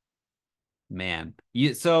 Man.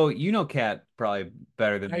 You know Cat probably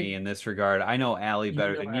better than me in this regard. I know Allie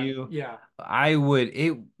better than you. Yeah. It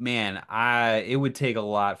would take a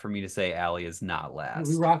lot for me to say Allie is not last.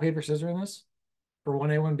 We rock, paper, scissors in this? For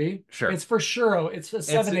 1A, 1B? Sure. It's for sure. It's a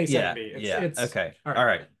 7A, 7B. Yeah. Okay. All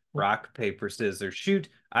right. Rock, paper, scissors, shoot.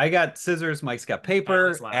 I got scissors. Mike's got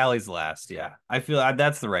paper. Allie's last. Yeah. I feel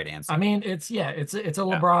that's the right answer. I mean, it's a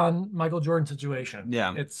LeBron, Michael Jordan situation.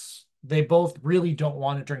 Yeah. They both really don't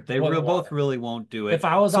want to drink. They both really won't do it. If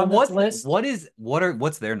I was on this list,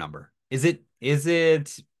 what's their number? Is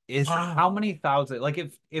how many thousand? Like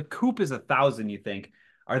if Coop is 1,000, you think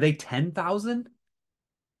are they 10,000?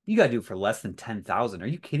 You gotta do it for less than 10,000. Are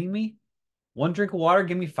you kidding me? One drink of water,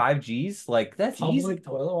 give me 5 G's. Like that's easy.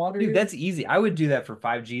 Toilet water, dude. That's easy. I would do that for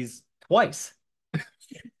 5 G's twice.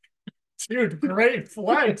 Dude, great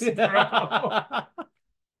flex, bro.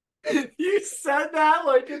 You said that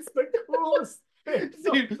like it's the coolest thing.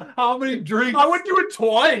 Dude, how many drinks? I would do it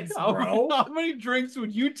twice, bro. How many drinks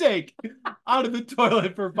would you take out of the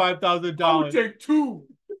toilet for $5,000? I would take 2.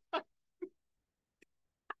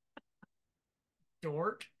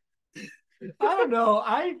 Dork. I don't know.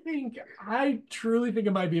 I truly think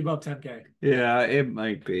it might be above 10K. Yeah, it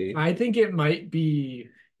might be. I think it might be.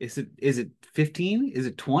 Is it 15? Is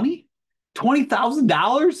it 20?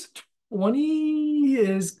 $20,000? 20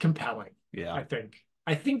 is compelling. Yeah.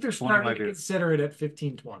 I think they're starting to consider it at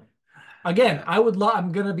 15, 20. Again,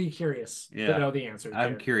 I'm gonna be curious to know the answer.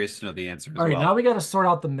 I'm curious to know the answer. All right, now we got to sort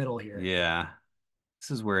out the middle here. Yeah. This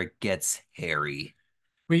is where it gets hairy.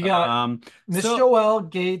 We got Miss Joelle,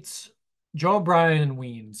 Gates, Joe O'Brien, and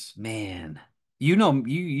Weens. Man, you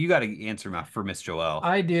got to answer for Miss Joelle.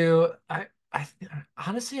 I do. I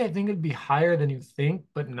honestly, I think it'd be higher than you think,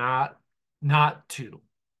 but not 2.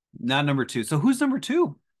 Not number 2. So who's number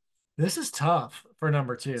 2? This is tough for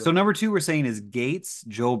number 2. So number 2 we're saying is Gates,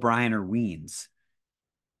 Joe O'Brien, or Weens.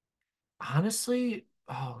 Honestly,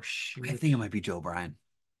 oh shoot, I think it might be Joe O'Brien.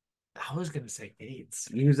 I was gonna say Gates.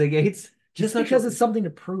 You gonna say Gates? Just because it's something to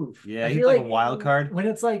prove. Yeah, he's like a wild card. When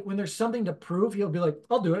there's something to prove, he'll be like,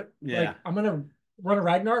 I'll do it. Yeah. Like, I'm gonna run a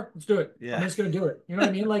Ragnar. Let's do it. Yeah. I'm just gonna do it. You know what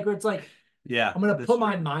I mean? Like, it's like, yeah, I'm gonna put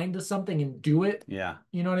my mind to something and do it. Yeah.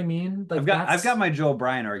 You know what I mean? Like I've got my Joe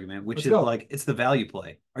O'Brien argument, which is like it's the value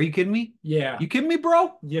play. Are you kidding me? Yeah. You kidding me,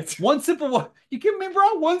 bro? Yes. One sip of water. You kidding me,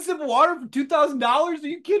 bro? One sip of water for $2,000? Are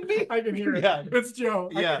you kidding me? I can hear it. Yeah. It's Joe.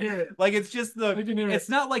 Yeah. I can hear it. Like it's just it's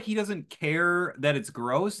not like he doesn't care that it's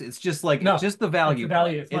gross. It's just like just the value.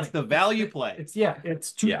 It's the value play.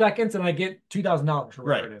 It's 2 seconds and I get $2,000 or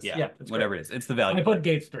whatever it is. Yeah. Whatever it is. It's the value. I put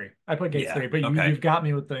Gates 3. But you've got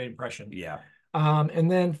me with the impression. Yeah. And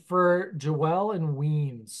then for Joelle and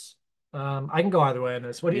Weens, I can go either way on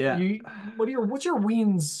this. What's your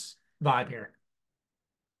Weens vibe here?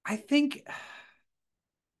 I think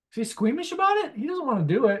is he squeamish about it? He doesn't want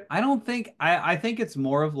to do it. I don't think I think it's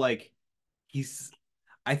more of like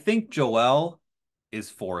I think Joelle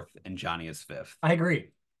is 4th and Johnny is 5th. I agree.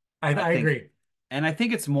 I agree. And I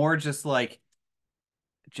think it's more just like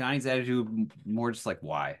Johnny's attitude, more just like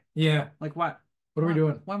why? Yeah. Like why? What are we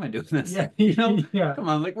doing? Why am I doing this? Yeah. Yeah. Come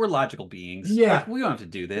on, like we're logical beings. Yeah. Like, we don't have to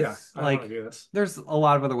do this. Yeah. I like don't do this. There's a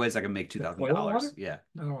lot of other ways I can make $2,000. Yeah.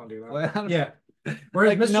 I don't want to do that. Well, yeah. Whereas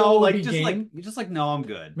like, Miss no, Joelle like would be just like no, I'm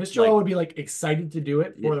good. Miss Joelle would be like excited to do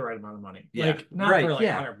it for the right amount of money. Yeah. Like not for like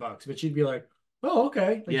 $100, but she'd be like, oh,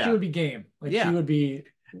 okay. Like she would be game. Like she would be.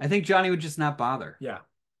 I think Johnny would just not bother. Yeah.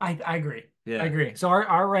 I agree. Yeah. I agree. So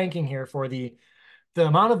our ranking here for the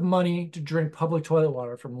amount of money to drink public toilet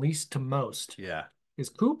water from least to most is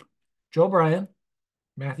Coop, Joe O'Brien,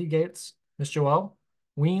 Matthew Gates, Miss Joelle,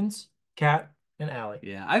 Weens, Cat, and Allie.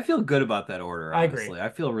 Yeah, I feel good about that order. Honestly. I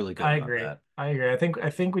feel really good about that. I agree. I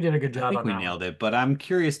think we did a good job. I think we nailed it, but I'm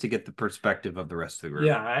curious to get the perspective of the rest of the group.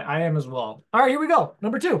 Yeah, I am as well. All right, here we go.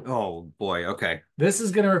 Number 2. Oh boy. Okay. This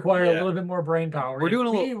is going to require a little bit more brain power. We're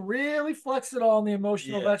doing we really flex it all in the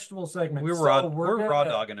emotional vegetable segment. We're raw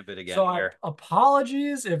dogging a bit again here.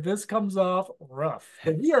 Apologies if this comes off rough.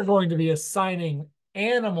 But we are going to be assigning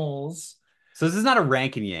animals. So this is not a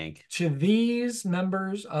ranking yank to these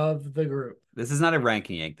members of the group. This is not a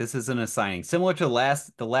ranking yank. This is an assigning, similar to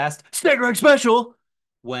the last Steak Rank special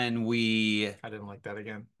when I didn't like that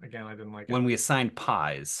again. I didn't like it. When we assigned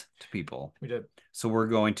pies to people. We did. So we're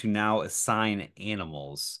going to now assign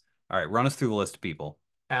animals. All right, run us through the list of people.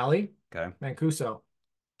 Allie. Okay. Mancuso.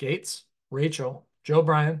 Gates. Rachel. Joe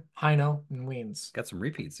Bryan. Heino. And Weens. Got some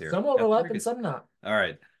repeats here. Some overlap and some not. All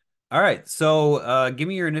right. All right. So give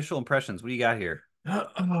me your initial impressions. What do you got here?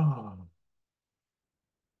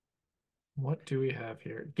 What do we have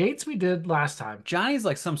here? Gates we did last time. Johnny's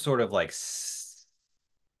like some sort of like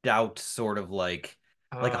stout, sort of like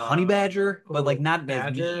a honey badger, but like not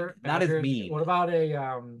as mean. What about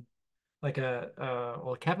a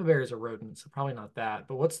well, capybara is a rodent, so probably not that.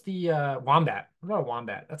 But what's the wombat? What about a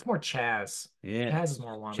wombat? That's more Chaz. Yeah, Chaz is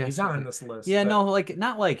more wombat. He's not on this list. Yeah, no, like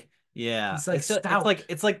not like. Yeah, it's like stout.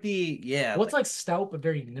 It's like the What's like stout but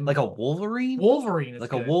very nimble. Like a Wolverine. Wolverine is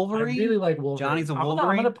like good. a Wolverine. I really like Wolverine. Johnny's a Wolverine.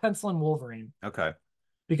 I'm gonna pencil in Wolverine. Okay.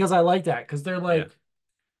 Because I like that because they're like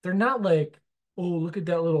they're not like, oh, look at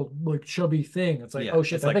that little like chubby thing. It's like, oh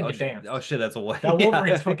shit, that thing can dance. Oh shit, that's a way. That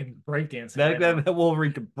Wolverine's fucking breakdancing. That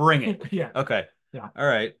Wolverine can bring it. Yeah. Okay. Yeah. All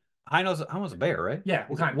right. Heino's a bear, right? Yeah.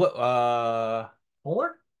 What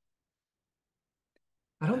polar?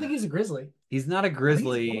 I don't think he's a grizzly. He's not a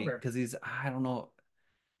grizzly because I don't know.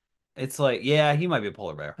 It's like, yeah, he might be a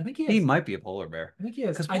polar bear. I think he is. He might be a polar bear. I think he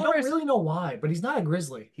is. I don't really know why, but he's not a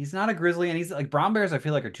grizzly. He's not a grizzly, and he's like brown bears. I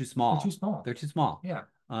feel like are too small. They're too small. They're too small. Yeah.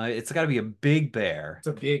 It's got to be a big bear. It's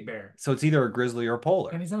a big bear. So it's either a grizzly or a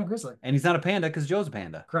polar. And he's not a grizzly. And he's not a panda because Joe's a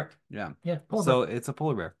panda. Correct. Yeah. Yeah. So it's a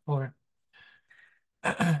polar bear. Polar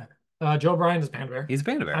bear. Joe Bryan is a panda bear. He's a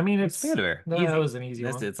panda bear. I mean, it's a panda bear. That was an easy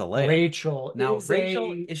one. It's a lay. Rachel. Now,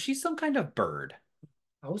 is she some kind of bird?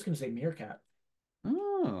 I was going to say meerkat.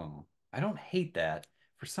 Oh, I don't hate that.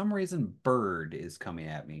 For some reason, bird is coming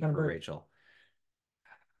at me for Rachel.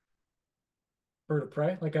 Bird of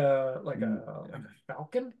prey, like a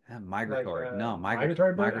falcon. Migratory, like no,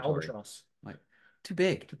 migratory bird. Albatross. Like too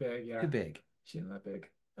big. Too big, yeah. Too big. She's not that big.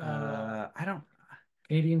 I don't.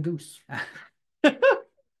 Canadian goose.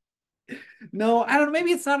 No, I don't know.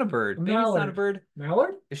 Maybe it's not a bird. Maybe it's not a bird.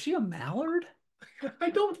 Mallard? Is she a mallard? I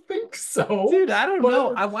don't think so. Dude, I don't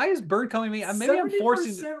know. Why is bird coming to me? Maybe I'm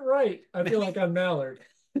forcing. Right. I feel like I'm mallard.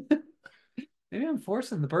 Maybe I'm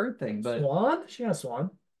forcing the bird thing, but swan? She has swan.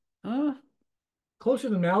 Closer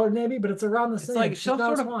to mallard, maybe, but it's around the same. Like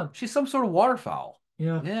she's some sort of waterfowl.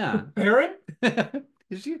 Yeah. Yeah. Parrot?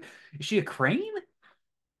 Is she a crane?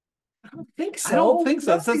 I don't think so. I don't think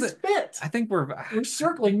so. Spit. I think we're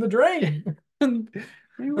circling the drain.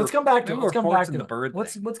 Let's come back to it. Let's come back to the bird.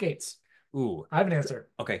 What's Gates? Ooh, I have an answer.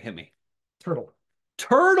 Okay, hit me. Turtle.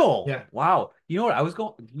 Turtle. Yeah. Wow. You know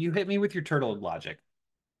what? You hit me with your turtle logic.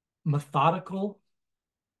 Methodical.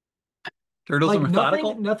 Turtles are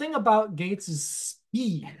methodical. Nothing about Gates'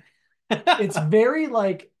 speed. It's very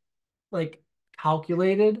like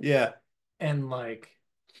calculated. Yeah. And like,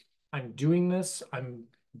 I'm doing this. I'm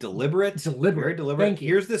deliberate. Very deliberate. Thank you.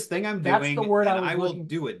 Here's this thing I'm doing. That's the word I will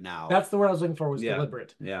do it now. That's the word I was looking for. Was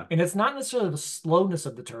deliberate. Yeah. And it's not necessarily the slowness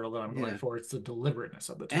of the turtle that I'm going for. It's the deliberateness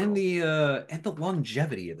of the turtle. And the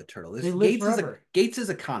longevity of the turtle. Gates is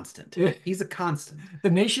a constant. He's a constant. The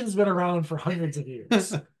nation's been around for hundreds of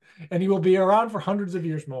years. And he will be around for hundreds of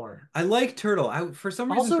years more. I like turtle. For some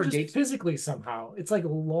reason, also, just physically somehow, it's like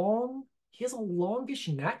long. He has a longish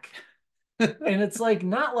neck. And it's like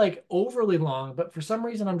not like overly long, but for some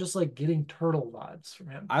reason I'm just like getting turtle vibes from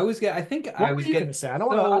him. I was getting. I was getting. I don't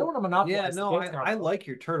want to monopolize. Yeah, no, I like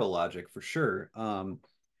your turtle logic for sure. I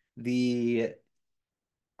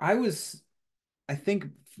think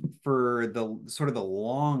for the sort of the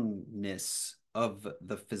longness of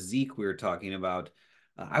the physique we were talking about,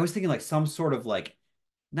 I was thinking like some sort of like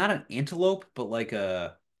not an antelope, but like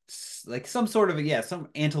some sort of some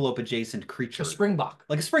antelope adjacent creature, a springbok,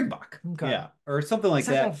 like a springbok, okay. or something like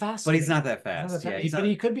that. But he's not that fast.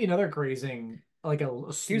 He could be another grazing, like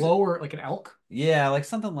a slower, like an elk. Yeah, like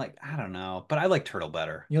something like I don't know. But I like turtle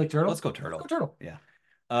better. You like turtle? Let's go turtle. Let's go turtle.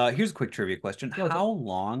 Yeah. Here's a quick trivia question: how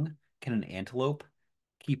long can an antelope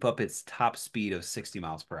keep up its top speed of 60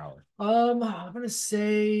 miles per hour? I'm gonna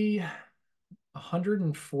say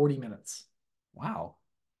 140 minutes. Wow.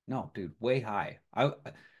 No, dude, way high.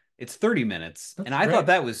 It's 30 minutes. That's and I thought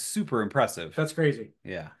that was super impressive. That's crazy.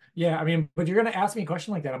 Yeah. Yeah, I mean, but you're gonna ask me a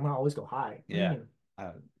question like that, I'm gonna always go high. Yeah.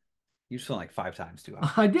 You just went like 5 times too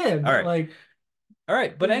high. I did. All right. Like, all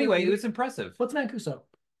right. But anyway, it was impressive. What's Mancuso?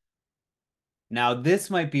 Now this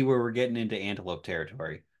might be where we're getting into antelope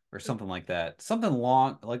territory or something like that. Something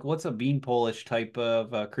long, like what's a bean Polish type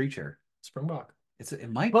of creature? Springbok.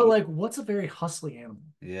 It might but be. like, what's a very hustly animal?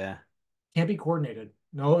 Yeah. Can't be coordinated.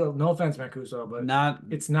 No offense, Mancuso, but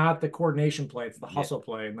it's not the coordination play, it's the hustle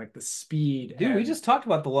play and like the speed. Dude, we just talked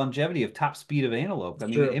about the longevity of top speed of antelope. I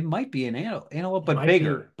mean, it might be an antelope, but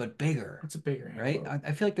bigger. But bigger. It's a bigger right?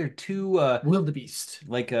 I feel like they're too wildebeest.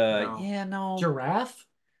 Like no. Giraffe.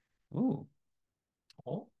 Ooh.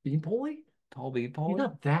 Tall beanpole? Tall beanpole? He's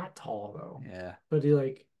not that tall though. Yeah. But he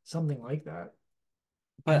like something like that.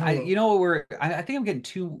 But I think I'm getting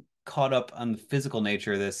too caught up on the physical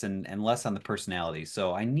nature of this and less on the personality.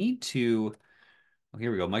 So I need to. Oh,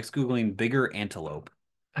 here we go. Mike's Googling bigger antelope.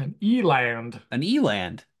 An eland. An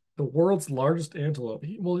eland. The world's largest antelope.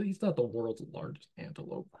 He's not the world's largest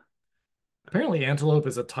antelope. Apparently, antelope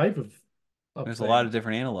is a type of. There's a lot of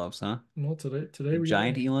different antelopes, huh? Well, today the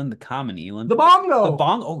giant eland, the common eland, the bongo. The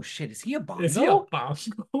bongo. Oh shit! Is he a bongo? Is he a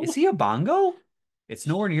bongo? Is he a bongo? It's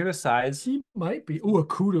nowhere near the size. He might be. Ooh, a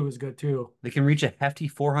kudu is good too. They can reach a hefty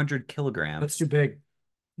 400 kilograms. That's too big.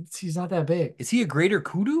 He's not that big. Is he a greater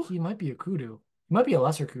kudu? He might be a kudu. He might be a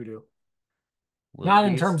lesser kudu. Not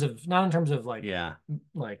in terms of like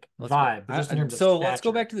like vibe. But just in terms of let's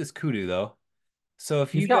go back to this kudu though. So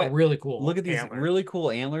if he's got really cool. Look at these really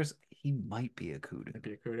cool antlers. He might be a kudu. Might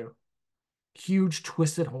be a kudu. Huge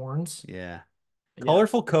twisted horns. Yeah.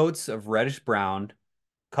 Colorful coats of reddish brown,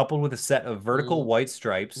 coupled with a set of vertical white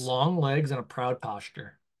stripes. Long legs and a proud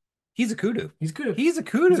posture. He's a kudu. He's kudu. He's a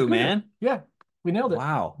kudu, man. Yeah. We nailed it.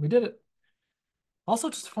 Wow. We did it. Also,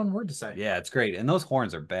 just a fun word to say. Yeah, it's great. And those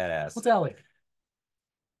horns are badass. What's Allie?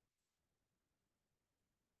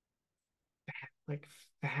 Like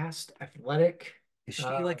fast, athletic. Is she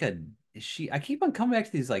is she? I keep on coming back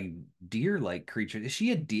to these like deer-like creatures. Is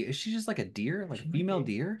she a deer? Is she just like a deer, like a female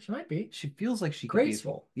deer? She might be. She feels like she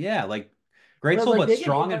graceful. Could be, yeah, like graceful but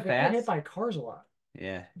strong and fast. Hit by cars a lot.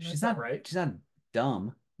 Yeah, she's not right. She's not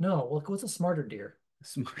dumb. No, well, what's a smarter deer?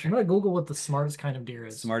 Smarter. I'm gonna Google what the smartest kind of deer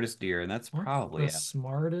is. Smartest deer, and that's probably the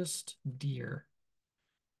smartest deer.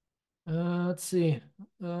 Let's see.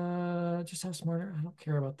 Just how smarter. I don't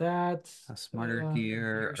care about that. A smarter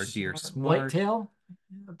deer or deer smart. Whitetail,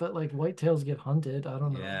 but like whitetails get hunted. I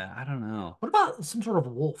don't know. Yeah, I don't know. What about some sort of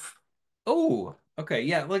wolf? Oh, okay,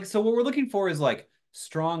 yeah. Like so, what we're looking for is like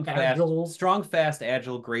strong, fast,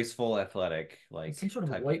 agile, graceful, athletic, like some sort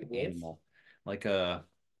of white animal, like a.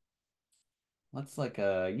 Let's like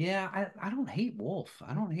I don't hate wolf.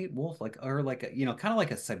 I don't hate wolf like or like a kind of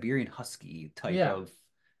like a Siberian husky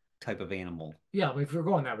type of animal. Yeah, if we're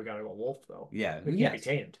going that, we gotta go wolf though. Yeah, it can't be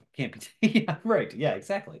tamed. Can't be. Yeah, right. Yeah,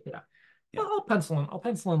 exactly. Yeah. I'll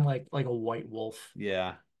pencil in like a white wolf.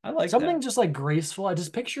 Yeah, I like something just like graceful. I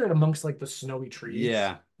just picture it amongst like the snowy trees.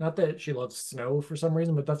 Yeah. Not that she loves snow for some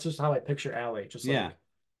reason, but that's just how I picture Allie. Just like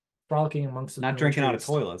frolicking amongst the not drinking out of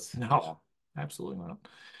toilets. No, absolutely not.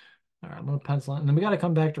 All right, I'm gonna pencil it, and then we got to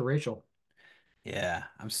come back to Rachel. Yeah,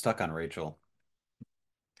 I'm stuck on Rachel.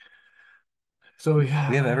 So we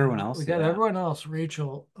have everyone else. We got everyone else.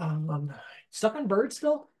 Rachel, stuck on bird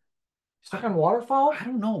still. Stuck on waterfowl. I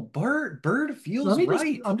don't know. Bird feels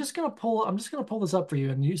right. I'm just gonna pull this up for you,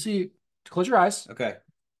 and you see. Close your eyes. Okay. I'm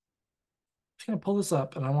just gonna pull this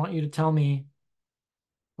up, and I want you to tell me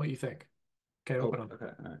what you think. Okay, open them. Okay,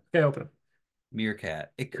 all right. Okay, open them.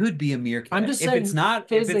 Meerkat. It could be a meerkat. I'm just saying.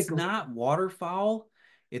 If it's not waterfowl,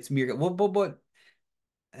 it's meerkat. But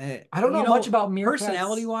I don't know much about meerkats.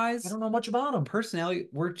 Personality-wise, I don't know much about them. Personality,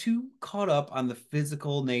 we're too caught up on the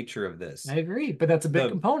physical nature of this. I agree, but that's a big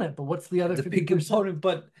component. But what's the other 50%? Big component?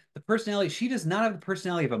 But the personality, she does not have the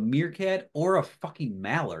personality of a meerkat or a fucking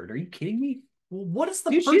mallard. Are you kidding me? Well, what is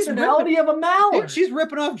the personality of a mallard? Dude, she's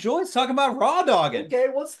ripping off joints talking about raw dogging. Okay,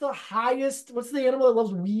 what's the animal that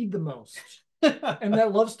loves weed the most? And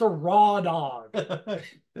that loves to raw dog.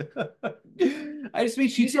 I just mean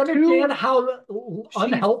she's understand how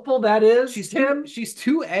unhelpful that is. She's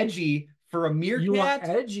too edgy for a meerkat. You want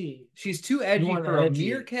edgy. She's too edgy for a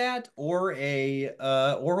meerkat or a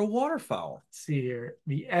waterfowl. Let's see here.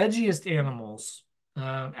 The edgiest animals.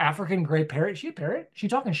 African gray parrot. Is she a parrot? She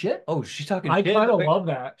talking shit? Oh, she's talking shit. I kind of love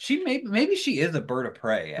that. She maybe she is a bird of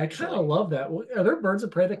prey, actually. I kind of love that. Are there birds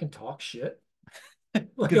of prey that can talk shit?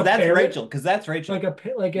 Because that's Rachel. Because that's Rachel. Like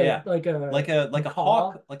a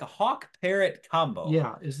hawk parrot combo.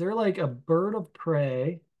 Yeah. Is there like a bird of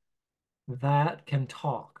prey that can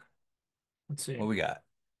talk? Let's see. What we got?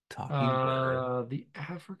 Talking bird. The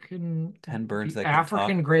African 10 birds that African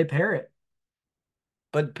can talk. gray parrot.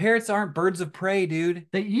 But parrots aren't birds of prey, dude.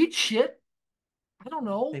 They eat shit. I don't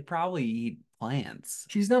know. They probably eat plants.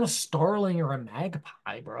 She's not a starling or a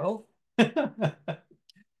magpie, bro.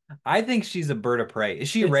 I think she's a bird of prey. Is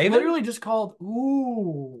she a raven? Literally just called.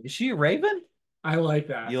 Ooh. Is she a raven? I like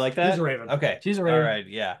that. You like that? She's a raven. Okay. She's a raven. All right.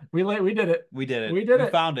 Yeah. We did it. We did it. We did it. We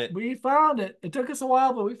found it. We found it. It took us a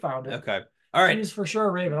while, but we found it. Okay. All right. She's for sure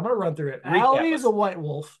a raven. I'm gonna run through it. Recap Ali is us. a white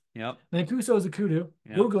wolf. Yep. Mancuso is a kudu.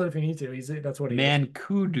 Yep. Google it if you need to. That's what he is.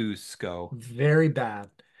 Mancudusco. Very bad.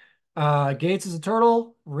 Gates is a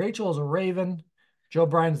turtle. Rachel is a raven. Joe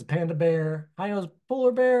Bryan is a panda bear. Hino is a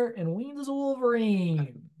polar bear. And Weens is a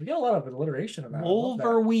wolverine. We got a lot of alliteration in that.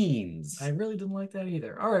 Wolverines. I really didn't like that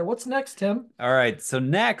either. All right, what's next, Tim? All right. So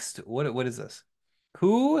next, what is this?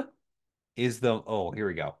 Who is the... Oh, here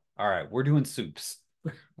we go. All right. We're doing soups.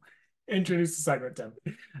 Introduce the segment, Tim.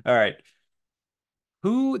 All right.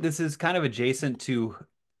 This is kind of adjacent to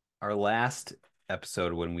our last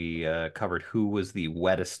episode when we covered who was the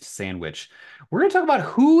wettest sandwich. We're going to talk about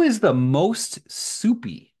who is the most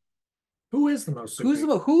soupy. Who is the most soupy?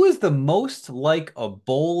 Who is the most like a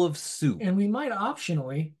bowl of soup? And we might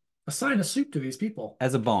optionally assign a soup to these people.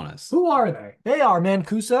 As a bonus. Who are they? They are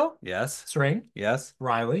Mancuso. Yes. String. Yes.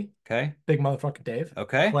 Riley. Okay. Big motherfucking Dave.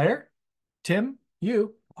 Okay. Claire. Tim.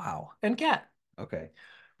 You. Wow. And Kat. Okay.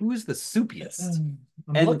 Who is the soupiest?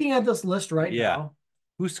 I'm looking at this list right now.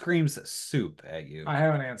 Who screams soup at you? I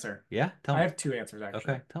have an answer. Yeah? Tell me. I have two answers,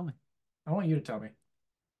 actually. Okay, tell me. I want you to tell me.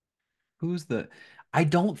 I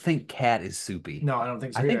don't think Kat is soupy. No, I don't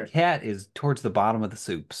think so I either. think Kat is towards the bottom of the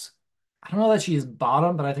soups. I don't know that she's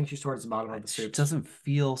bottom, but I think she's towards the bottom of the soup. She doesn't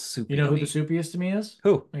feel soupy. You know who the soupiest to me is?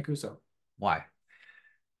 Who? Mancuso. Why?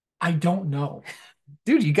 I don't know.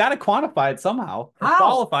 Dude, you got to quantify it somehow. Or How?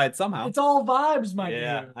 qualify it somehow. It's all vibes, my dude.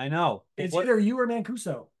 Yeah, I know. It's either you or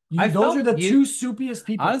Mancuso. Those are the two soupiest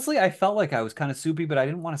people. Honestly, I felt like I was kind of soupy, but I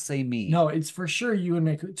didn't want to say me. No, it's for sure you and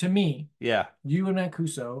Mancuso. To me, yeah, you and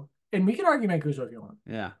Mancuso. And we can argue Mancuso if you want.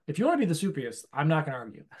 Yeah. If you want to be the soupiest, I'm not going to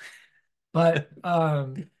argue.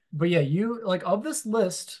 But yeah, you like of this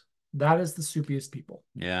list, that is the soupiest people.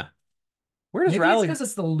 Yeah. Where does Riley? Because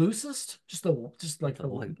it's the loosest, just like a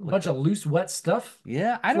bunch of loose, wet stuff.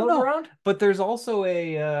 Yeah, I don't know. Around. But there's also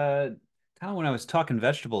a kind of when I was talking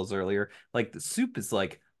vegetables earlier, like the soup is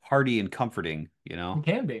like hearty and comforting. You know, it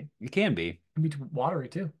can be. It can be. It can be watery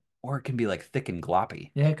too. Or it can be like thick and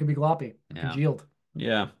gloppy. Yeah, it could be gloppy. Congealed.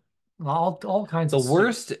 Yeah. All kinds of. The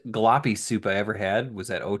worst gloppy soup I ever had was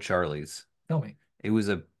at O'Charlie's. Tell me. It was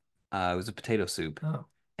a potato soup. Oh.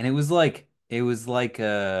 And it was like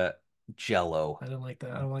a Jello. I didn't like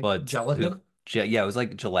that. I don't like gelatin. Yeah, it was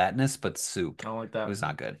like gelatinous, but soup. I don't like that. It was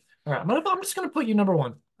not good. All right, I'm just gonna put you number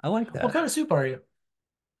one. I like that. What kind of soup are you?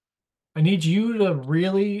 I need you to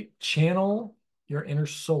really channel your inner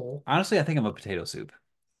soul. Honestly, I think I'm a potato soup.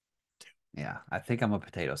 Yeah, I think I'm a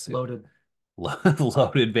potato soup. Loaded.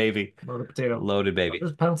 Loaded baby. Loaded potato. Loaded baby.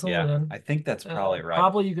 Just pencil it in. I think that's probably right.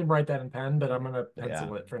 Probably you can write that in pen, but I'm gonna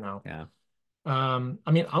pencil it for now. Yeah.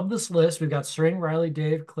 I mean, of this list, we've got String, Riley,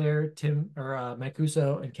 Dave, Claire, Tim, or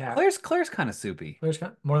Mancuso, and Kat. Claire's kind of soupy. Claire's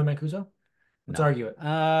more than Mancuso? Let's argue it.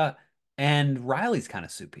 And Riley's kind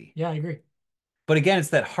of soupy. Yeah, I agree. But again, it's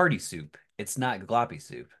that hearty soup. It's not gloppy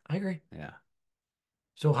soup. I agree. Yeah.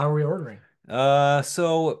 So how are we ordering?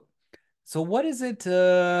 So what is it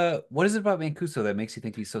about Mancuso that makes you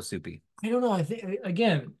think he's so soupy? I don't know. I think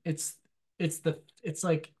again, it's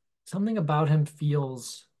like something about him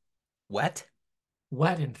feels wet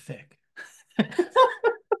and thick.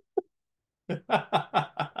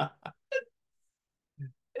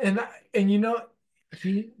 and you know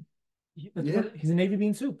he's a navy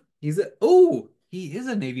bean soup. He is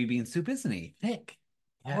a navy bean soup, isn't he? Thick,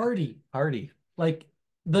 hearty. Like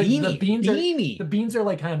the beans are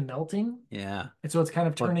like kind of melting. Yeah. And so it's kind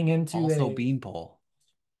of turning into also beanpole.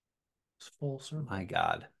 Full circle. My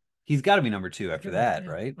God. He's got to be number 2 after that,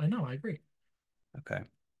 right? I know, I agree. Okay.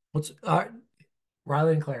 What's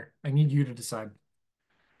Riley and Claire? I need you to decide.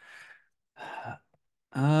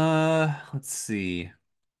 Let's see.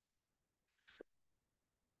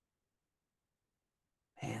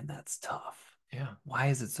 Man, that's tough. Yeah. Why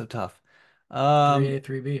is it so tough? 3A,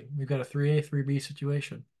 3B. We've got a 3A, 3B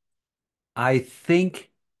situation. I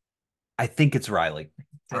think it's Riley.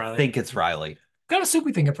 I think it's Riley. Got a soup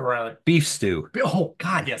we think for Riley. Beef stew. Oh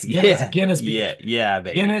God, yes. Guinness beef. Yeah,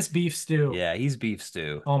 baby. Guinness beef stew. Yeah, he's beef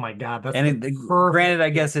stew. Oh my God, that's granted, I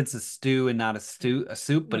guess it's a stew and not a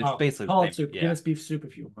soup, but it's basically call it soup. Yeah. Guinness beef soup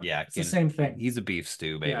if you want. Yeah, it's the same thing. He's a beef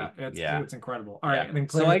stew, baby. Yeah, it's incredible. All right, then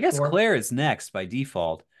Claire, so I guess Claire is next by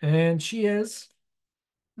default, and she is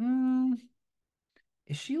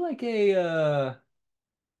Is she like a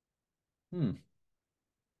what kind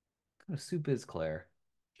of soup is Claire?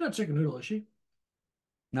 She's not chicken noodle, is she?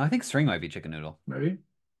 No, I think string might be chicken noodle. Maybe.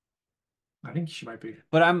 I think she might be.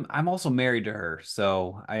 But I'm also married to her,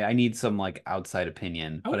 so I need some like outside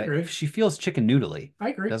opinion. I But agree. she feels chicken noodly. I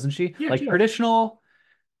agree. Doesn't she? Yeah, like traditional,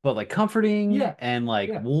 but like comforting and like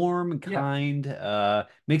warm and kind.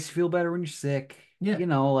 Makes you feel better when you're sick. Yeah. You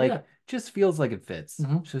know, like just feels like it fits.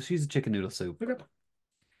 So she's a chicken noodle soup. Okay.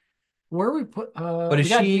 Where we put but is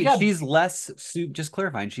she's less soup, just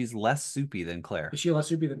clarifying, she's less soupy than Claire. Is she less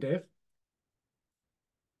soupy than Dave?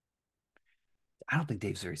 I don't think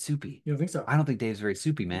Dave's very soupy. You don't think so? I don't think Dave's very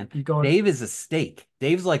soupy, man. Going... Dave is a steak.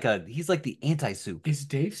 Dave's like he's like the anti-soup. Is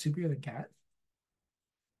Dave soupier than Kat?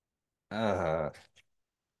 I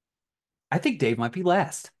think Dave might be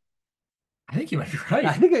last. I think you might be right.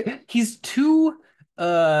 I think he's too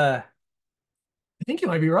I think you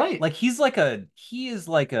might be right. Like he's like a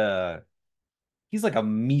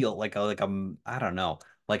meal, like a I don't know,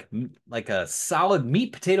 like a solid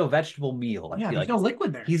meat, potato, vegetable meal. Yeah, there's no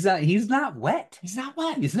liquid there. He's not wet. He's not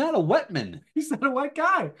wet. He's not a wetman. He's not a wet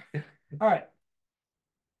guy. All right.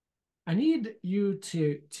 I need you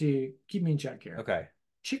to keep me in check here. Okay.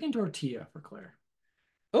 Chicken tortilla for Claire.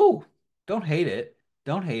 Oh, don't hate it.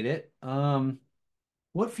 Don't hate it.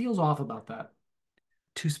 What feels off about that?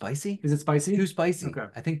 Too spicy? Is it spicy? Too spicy. Okay.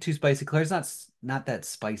 I think too spicy. Claire's not that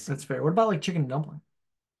spicy. That's fair. What about like chicken dumpling?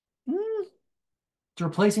 It's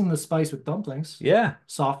replacing the spice with dumplings. Yeah.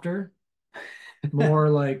 Softer. More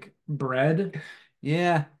like bread.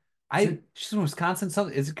 Yeah. She's from Wisconsin.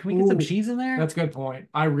 Can we get some cheese in there? That's a good point.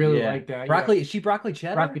 I really like that. Broccoli. Is she broccoli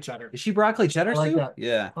cheddar? Broccoli cheddar. Is she broccoli cheddar soup? That.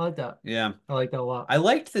 Yeah. I like that. Yeah. I like that a lot. I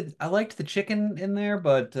liked the chicken in there,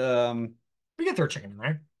 but we can throw chicken in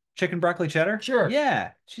there. Chicken broccoli cheddar? Sure.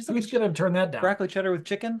 Yeah. Who's gonna turn that down? Broccoli cheddar with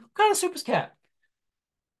chicken? What kind of soup is Kat?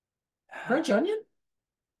 French onion?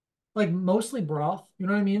 Like mostly broth, you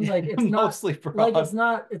know what I mean? Like it's not mostly broth. Like it's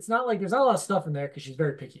not like there's not a lot of stuff in there because she's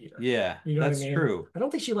very picky eater. Yeah, you know that's what I mean? true. I don't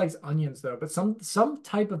think she likes onions though, but some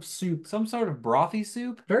type of soup, some sort of brothy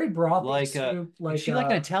soup, very brothy like soup. Like is she like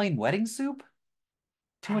an Italian wedding soup?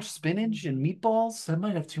 Too much spinach and meatballs. That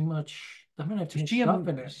might have too much. That might have too much stuff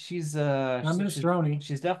in it. She's not minestrone.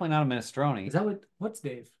 She's definitely not a minestrone. Is that what's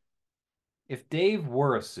Dave? If Dave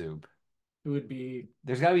were a soup, it would be.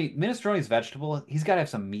 There's got to be minestrone's vegetable. He's got to have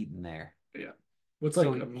some meat in there. Yeah. What's so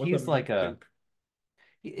like? He's like a.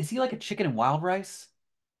 Is he like a chicken and wild rice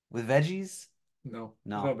with veggies? No.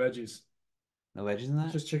 No veggies. No veggies in that.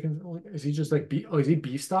 It's just chicken. Is he just like beef? Oh, is he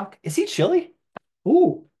beef stock? Is he chili?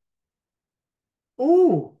 Ooh.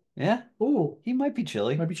 Ooh. Yeah. Ooh. He might be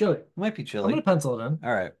chili. Might be chili. Might be chili. I'm gonna pencil it in.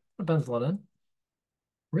 All right. I'm gonna pencil it in.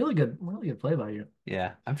 Really good play by you.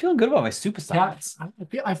 Yeah, I'm feeling good about my soup assignments.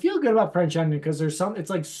 I feel good about French onion because there's it's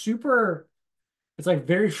like super. It's like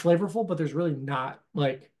very flavorful, but there's really not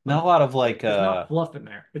like not a lot of like not fluff in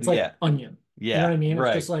there. It's like onion. Yeah. You know what I mean?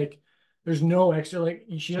 It's just like there's no extra like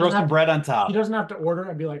she doesn't have bread on top. She doesn't have to order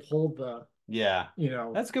and be like, hold the you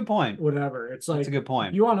know. That's a good point. Whatever. It's like that's a good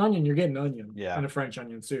point. You want onion, you're getting onion and a French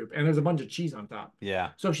onion soup. And there's a bunch of cheese on top. Yeah.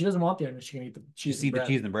 So if she doesn't want the onion, she can eat the cheese. Just eat the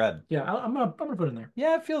cheese and the bread. Yeah, I'm gonna put it in there.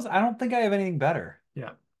 Yeah, it feels I don't think I have anything better. Yeah.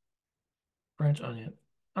 French onion.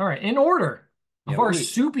 All right, in order. Of our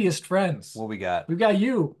soupiest friends. What we got? We've got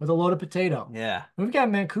you with a loaded potato. Yeah. We've got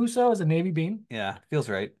Mancuso as a navy bean. Yeah, feels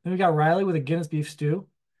right. Then we got Riley with a Guinness beef stew.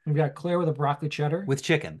 We've got Claire with a broccoli cheddar. With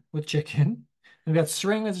chicken. We've got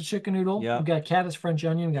String as a chicken noodle. Yeah. We've got Kat as French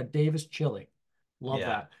onion. We've got Dave as chili. Love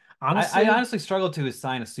that. Honestly, I honestly struggle to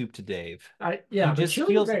assign a soup to Dave. It just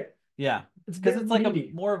feels great. Yeah. It's because it's like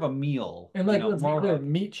more of a meal. And like let's more of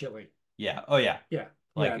meat chili. Yeah. Oh yeah. Yeah.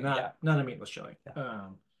 Like not a meatless chili. Yeah.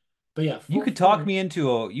 But yeah, you could talk me into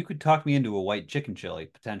a white chicken chili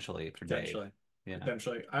potentially for Dave. Yeah.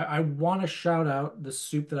 Potentially. I want to shout out the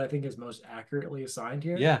soup that I think is most accurately assigned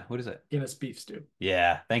here. Yeah. What is it? Guinness beef stew.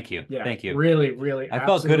 Yeah. Thank you. Yeah. Thank you. Really, really. I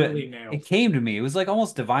felt good. It came to me. It was like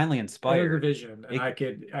almost divinely inspired. Vision, and I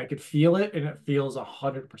could feel it, and it feels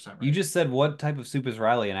 100%. Right. You just said what type of soup is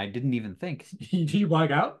Riley, and I didn't even think. Did you black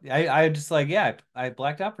out? I just like I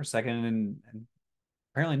blacked out for a second and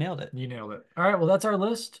apparently nailed it. You nailed it. All right. Well, that's our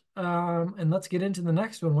list. And let's get into the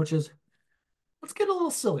next one, which is let's get a little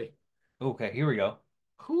silly. Okay, here we go.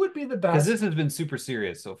 Who would be the best? Because this has been super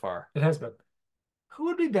serious so far. It has been. Who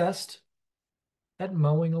would be best at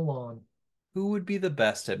mowing a lawn? Who would be the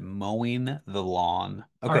best at mowing the lawn?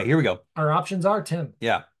 Okay, here we go. Our options are Tim.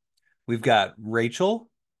 Yeah. We've got Rachel,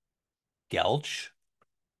 Gelch,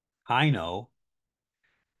 Heino,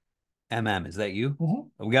 MM. Is that you?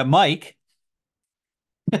 Mm-hmm. We got Mike.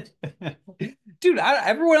 Dude,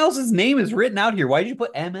 everyone else's name is written out here. Why did you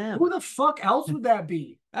put MM? Who the fuck else would that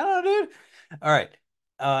be? I don't know, dude. All right.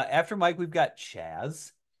 After Mike, we've got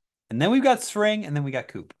Chaz. And then we've got String, and then we got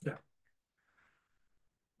Coop. Yeah.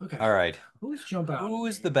 Okay. All right. Who's jump out? Who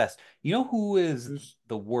is the best? You know who is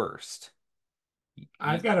the worst?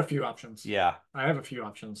 I've got a few options. Yeah. I have a few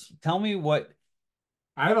options. Tell me what.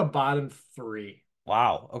 I have a bottom 3.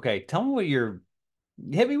 Wow. Okay. Tell me what your.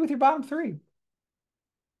 Hit me with your bottom 3.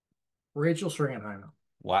 Rachel, String, and Hino.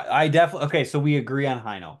 Wow. I definitely. Okay. So we agree on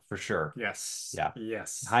Hino for sure. Yes. Yeah.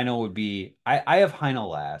 Yes. Hino would be. I have Hino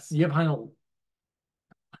last. You have Hino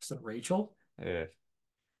less than Rachel?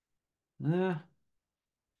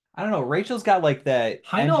 I don't know. Rachel's got like that.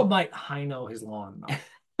 Hino might Hino his lawn, though.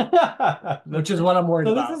 Which is what I'm worried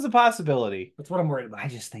about. This is a possibility. That's what I'm worried about. I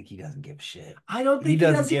just think he doesn't give a shit. I don't think he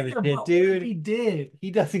doesn't give a shit, dude. If he did.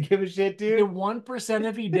 He doesn't give a shit, dude. The 1%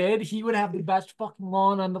 if he did, he would have the best fucking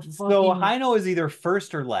lawn on the fucking... So Hino is either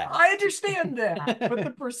first or last. I understand that. But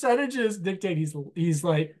the percentages dictate he's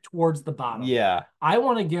like towards the bottom. Yeah. I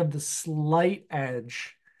want to give the slight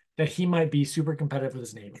edge that he might be super competitive with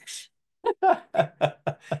his neighbors.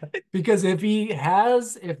 Because if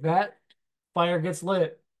that fire gets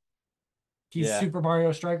lit, he's Super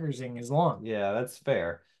Mario Strikersing his lawn. Yeah, that's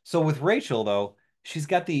fair. So with Rachel though, she's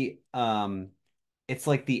got the it's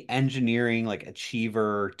like the engineering, like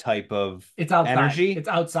achiever type of energy. It's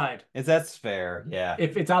outside. That's fair. Yeah.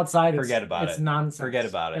 If it's outside, forget about it. It's nonsense. Forget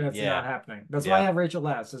about it. And it's not happening. That's why I have Rachel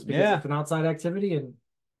last, is because it's an outside activity and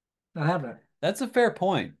not happening. That's a fair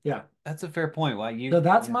point. Yeah. That's a fair point. Why you? So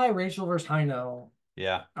that's my Rachel versus Hino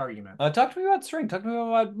argument. Talk to me about String. Talk to me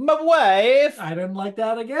about my wife. I didn't like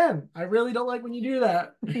that again. I really don't like when you do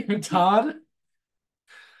that, Todd.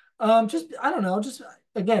 I don't know. Just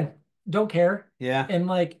again, don't care. Yeah. And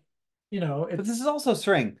like, but this is also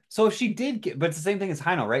String. So if she did, but it's the same thing as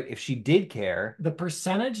Hino, right? If she did care, the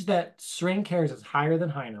percentage that String cares is higher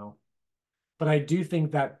than Hino. But I do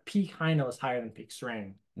think that peak Hino is higher than peak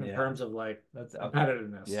String in terms of like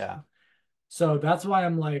competitiveness. Yeah. So that's why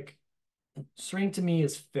I'm like, String to me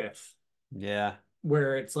is 5th. Yeah.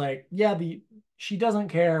 Where it's like, she doesn't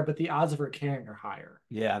care, but the odds of her caring are higher.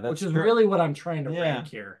 Yeah, which is really what I'm trying to rank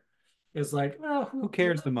here. Is like, who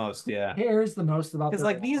cares the most? Yeah. Who cares the most about? Because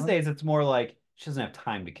like these days, it's more like she doesn't have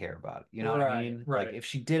time to care about it. You know what I mean? Right. Like if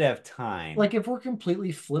she did have time. Like if we're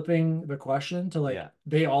completely flipping the question to like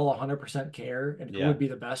they all 100% care and who would be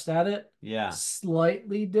the best at it. Yeah.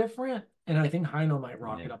 Slightly different. And I think Hino might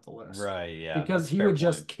rocket up the list. Right, yeah. Because he would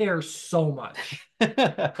just care so much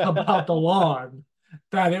about the lawn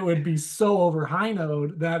that it would be so over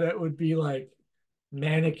Hino'd that it would be like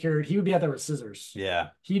manicured. He would be out there with scissors. Yeah.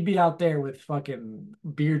 He'd be out there with fucking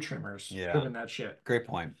beard trimmers trimming that shit. Great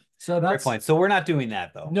point. So that's great point. So we're not doing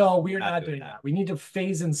that though. No, we're not doing that. We need to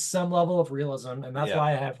phase in some level of realism, and that's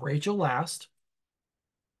why I have Rachel last,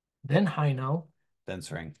 then Hino, then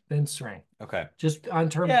String. Then String. Okay. Just on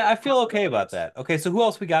terms. Yeah, I feel okay about that. Okay, so who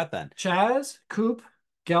else we got then? Chaz, Coop,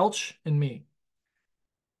 Gelch, and me.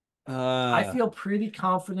 I feel pretty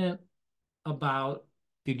confident about.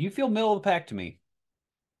 Dude, you feel middle of the pack to me.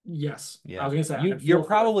 Yes. Yeah. I was gonna say you're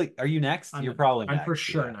probably. Are you next? You're probably. I'm for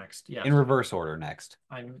sure next. Yeah. In reverse order next.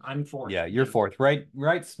 I'm fourth. Yeah, you're fourth. Right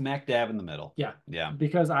smack dab in the middle. Yeah. Yeah.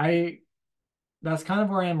 Because that's kind of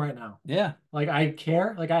where I am right now. Yeah. Like I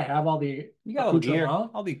care. Like I have all the all the gear,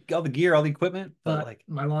 all the gear, all the equipment. But like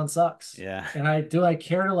my lawn sucks. Yeah. And I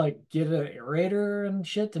care to like get an aerator and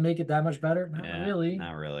shit to make it that much better? Not really.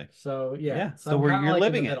 Not really. So yeah. So you're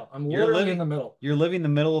living it. I'm literally in the middle. You're living the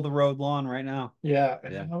middle of the road lawn right now. Yeah.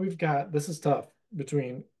 And now we've got this is tough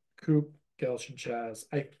between Coop, Gelch, and Chaz.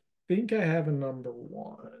 I think I have a number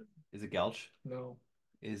 1. Is it Gelch? No.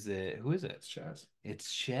 Is it who is it? It's Chaz.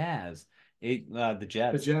 It's Chaz. The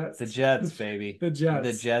Jets. The Jets, baby. The Jets.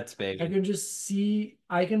 The Jets, baby.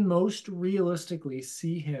 I can most realistically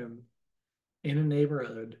see him in a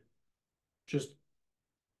neighborhood just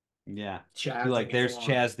Chaz. Like there's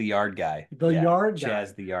Chaz the yard guy. The yard guy.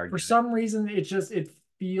 Chaz the yard guy. For guy. some reason it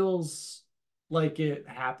feels like it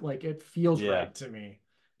feels right to me.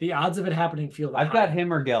 The odds of it happening feel I've got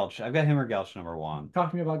him or Gelch. Number 1. Talk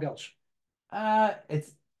to me about Gelch.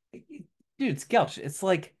 It's Gelch. It's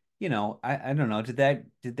like, I don't know. Did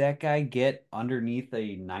that guy get underneath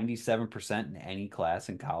a 97% in any class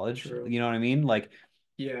in college? True. You know what I mean? Like,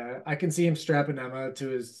 yeah, I can see him strapping Emma to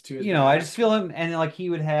his. I just feel him, and like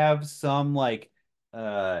he would have some like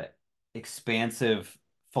expansive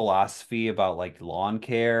philosophy about like lawn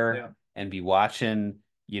care and be watching,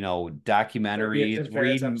 documentaries,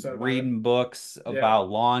 reading books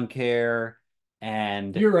about lawn care,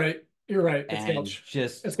 and you're right. You're right. It's and Gelch.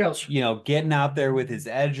 just it's Gelch. Getting out there with his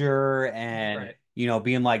edger and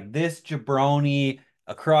being like, this jabroni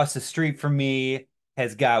across the street from me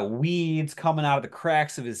has got weeds coming out of the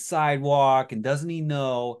cracks of his sidewalk, and doesn't he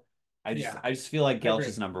know? I just feel like Gelch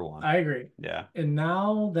is number one. I agree. Yeah. And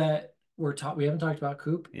now that we haven't talked about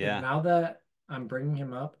Coop. Yeah. And now that I'm bringing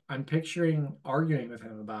him up, I'm picturing arguing with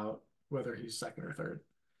him about whether he's second or third.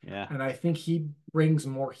 Yeah. And I think he brings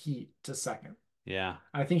more heat to second. Yeah.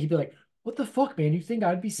 I think he'd be like, what the fuck, man? You think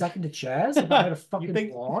I'd be second to Chaz if I had a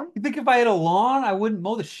fucking lawn? You think if I had a lawn, I wouldn't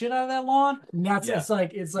mow the shit out of that lawn? And that's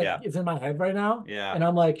it's in my head right now. Yeah. And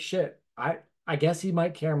I'm like, shit, I guess he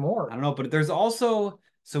might care more. I don't know, but there's also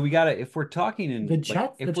we gotta, if we're talking in the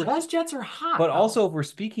Jets, the Chaz Jets are hot. But also if we're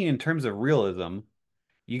speaking in terms of realism,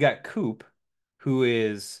 you got Coop, who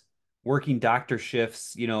is working doctor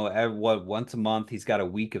shifts, once a month. He's got a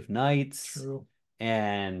week of nights. True.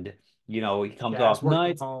 And he comes off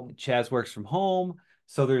nights. Chaz works from home.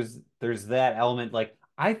 So there's that element. Like,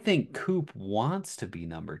 I think Coop wants to be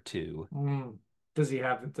number 2. Does he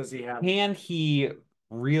have Can he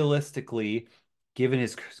realistically, given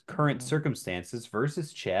his current circumstances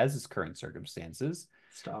versus Chaz's current circumstances,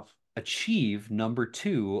 achieve number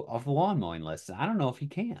 2 of the lawn mowing list? I don't know if he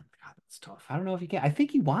can. God, that's tough. I don't know if he can. I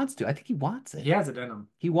think he wants to. I think he wants it. He has it in him.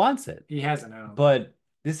 He wants it. He has it in him. But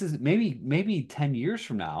this is maybe 10 years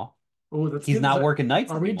from now. Oh, he's not working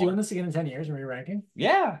nights. Are we doing this again in 10 years? Are we ranking?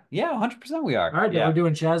 Yeah, 100% we are. All right, we're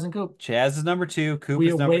doing Chaz and Coop. Chaz is number 2. Coop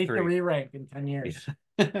is number 3. We await the re-rank in 10 years.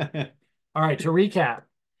 All right, to recap,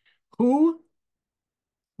 who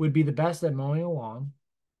would be the best at mowing a lawn?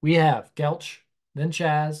 We have Gelch, then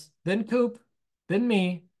Chaz, then Coop, then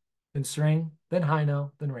me, then String, then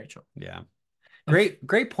Heino, then Rachel. Yeah.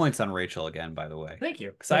 Great points on Rachel again, by the way. Thank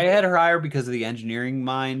you. Because I had her higher because of the engineering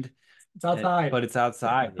mind. It's outside. But it's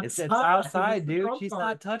outside. It's outside, dude. She's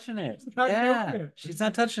not touching it. She's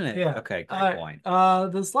not touching it. Yeah. Okay, great point.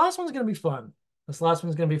 This last one's going to be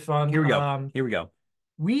fun. Here we go.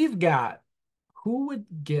 We've got who would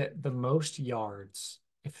get the most yards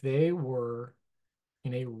if they were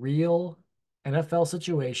in a real NFL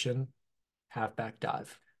situation, halfback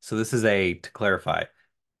dive. So this is to clarify,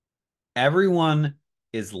 everyone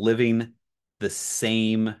is living the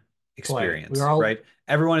same experience, right?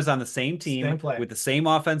 Everyone is on the same team with the same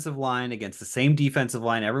offensive line against the same defensive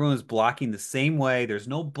line. Everyone is blocking the same way. There's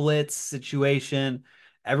no blitz situation.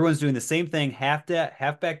 Everyone's doing the same thing,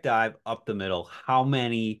 halfback dive up the middle. How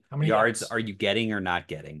many yards are you getting or not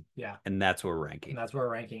getting? Yeah. And that's what we're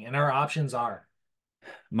ranking. And our options are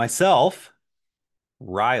myself,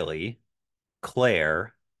 Riley,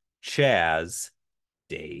 Claire, Chaz,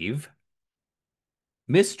 Dave,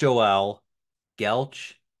 Miss Joelle,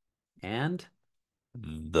 Gelch, and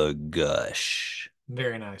the Gush.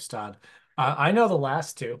 Very nice, Todd. I know the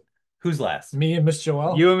last two. Who's last? Me and Miss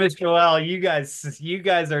Joelle. You and Miss Joelle. You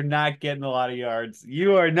guys are not getting a lot of yards.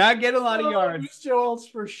 You are not getting a lot of yards. Miss Joelle's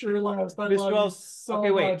for sure last. Miss Joelle's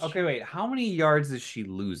Okay, wait. How many yards is she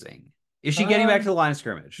losing? Is she getting back to the line of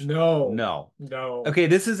scrimmage? No. Okay,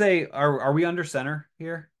 this is are we under center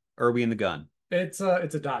here? Or are we in the gun? It's a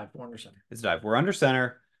dive. We're under center. It's a dive. We're under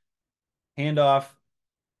center. Handoff.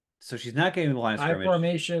 So she's not getting the line of scrimmage. I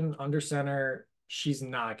formation, under center. She's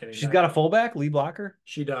not getting. She's got a fullback, lead blocker.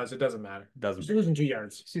 She does. It doesn't matter. Doesn't. She's losing 2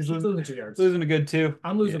 yards. She's losing 2 yards. Losing a good 2.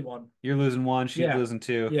 I'm losing 1. You're losing 1. She's losing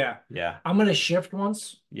 2. Yeah. I'm gonna shift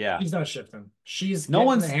once. Yeah. She's not shifting. She's no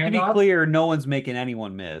one's to be clear. No one's making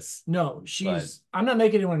anyone miss. No, I'm not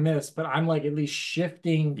making anyone miss, but I'm like at least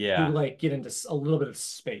shifting to like get into a little bit of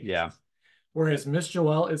space. Yeah. Whereas Miss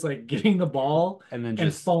Joelle is like getting the ball and then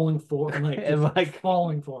just falling forward, and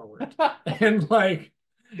falling forward, and like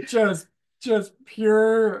just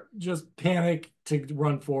pure panic to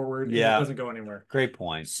run forward. Yeah, it doesn't go anywhere. Great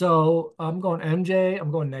point. So I'm going MJ.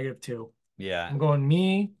 I'm going -2. Yeah, I'm going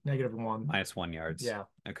me -1. -1 yards. Yeah.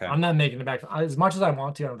 Okay. I'm not making it back as much as I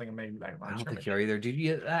want to. I don't think I'm making it back. I don't think you're either,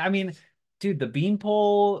 dude. I mean, dude, the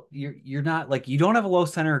beanpole. You're not like you don't have a low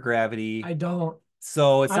center of gravity. I don't.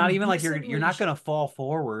 So it's not even like you're not going to fall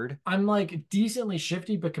forward. I'm like decently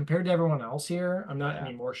shifty, but compared to everyone else here, I'm not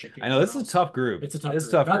any more shifty. I know this is a tough group. It's a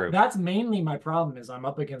tough group. That's mainly my problem is I'm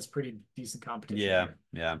up against pretty decent competition.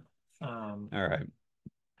 Yeah. All right.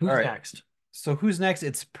 Who's next? So who's next?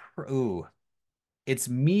 It's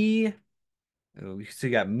me. So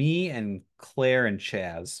you got me and Claire and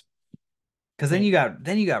Chaz. Because then you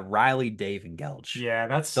got Riley, Dave, and Gelch. Yeah,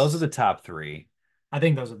 those are the top 3. I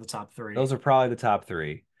think those are the top 3. Those are probably the top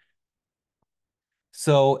 3.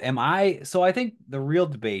 So I think the real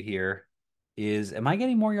debate here is, am I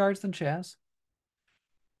getting more yards than Chaz?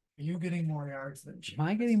 Are you getting more yards than Chaz? Am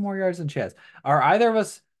I getting more yards than Chaz? Are either of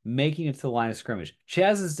us making it to the line of scrimmage.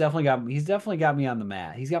 Chaz has definitely got me on the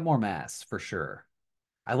mat. He's got more mass for sure.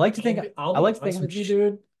 I like to think with you,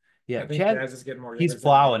 dude. Yeah, I think Chaz is getting more. He's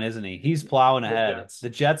plowing, isn't he? He's plowing ahead. The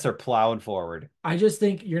Jets are plowing forward. I just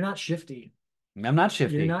think you're not shifty. I'm not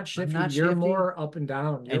shifty. You're not shifty. You're more up and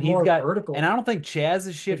down. You're and more vertical. And I don't think Chaz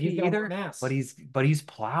is shifty either. But he's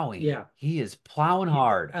plowing. Yeah, he is plowing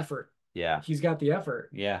hard. Effort. Yeah, he's got the effort.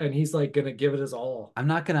 Yeah, and he's like gonna give it his all. I'm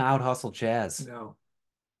not gonna out hustle Chaz. No,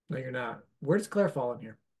 you're not. Where does Claire fall in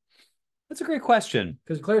here? That's a great question.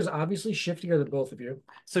 Because Claire's obviously shiftier than both of you.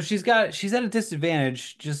 So she's at a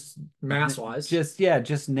disadvantage, just mass wise.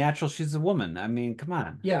 Just natural. She's a woman. I mean, come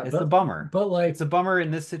on. Yeah, it's a bummer. But like, it's a bummer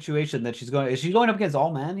in this situation that is she going up against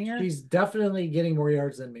all men here? She's definitely getting more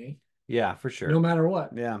yards than me. Yeah, for sure. No matter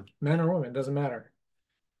what. Yeah. Men or women, doesn't matter.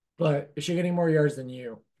 But is she getting more yards than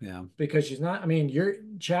you? Yeah. Because she's not. I mean,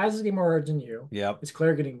 Chaz is getting more yards than you. Yep. Is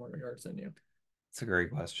Claire getting more yards than you? It's a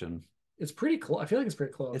great question. It's pretty close. I feel like it's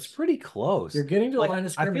pretty close. It's pretty close. You're getting to the line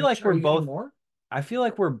of scrimmage. I feel like we're both more. I feel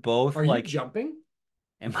like we're both Are you jumping?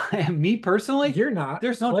 Am I me personally? You're not.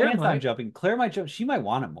 There's no chance I'm jumping. Claire might jump. She might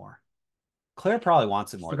want it more. Claire probably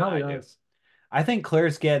wants it more than I do. I think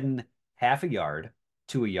Claire's getting half a yard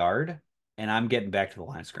to a yard, and I'm getting back to the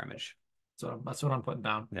line of scrimmage. So that's what I'm putting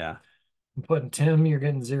down. Yeah. I'm putting Tim, you're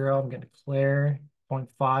getting 0. I'm getting Claire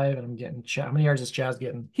 0.5, and I'm getting Chaz. How many yards is Chaz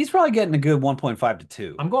getting? He's probably getting a good 1.5 to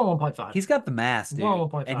 2. I'm going 1.5. He's got the mass, dude.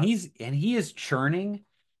 And he is churning.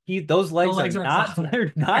 Those legs are not.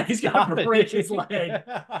 They're not. He's got to break his leg.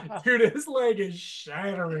 Dude, his leg is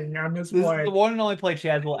shattering on this play. This is the one and only play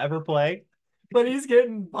Chaz will ever play. But he's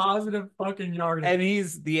getting positive fucking yardage. And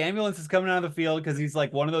the ambulance is coming out of the field because he's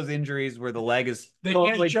like one of those injuries where the leg is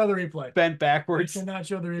can't show the replay. Bent backwards. They cannot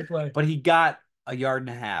show the replay. But he got a yard and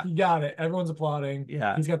a half. He got it. Everyone's applauding.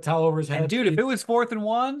 Yeah. He's got a towel over his head. And dude, if it was 4th and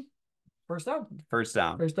 1, first down. First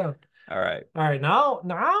down. All right. Now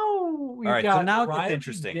we've got so now Riley, it's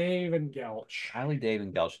interesting. Dave and Gelch. Riley, Dave,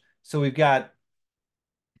 and Gelch. So we've got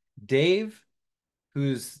Dave,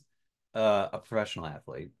 who's a professional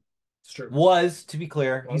athlete. It's true. Was, to be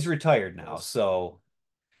clear, he's retired now. So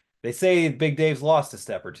they say Big Dave's lost a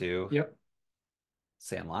step or two. Yep.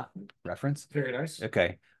 Sandlot reference. Very nice.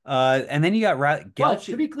 Okay. And then you got Gelch. But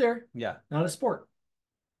to be clear, yeah, not a sport.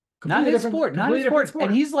 Not his sport. Not his sport.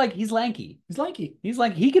 And he's lanky. He's lanky.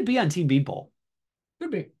 He could be on Team Beanpole. Could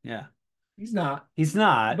be. Yeah. He's not. He's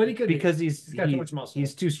not. But he could because be. he's got too much muscle.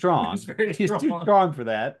 He's too strong. He's too strong for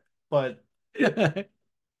that. But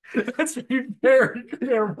let's be very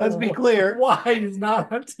clear. Let's be clear. Why he's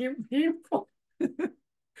not on Team Beanpole.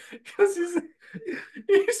 Because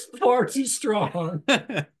he's far too strong.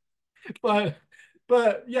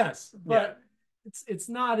 But yes, it's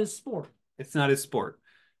not his sport. It's not his sport.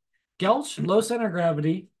 Gelch, low center of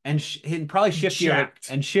gravity, and probably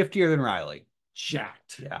shiftier than Riley.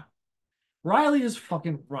 Jacked. Yeah. Riley is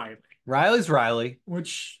fucking Riley. Riley's Riley.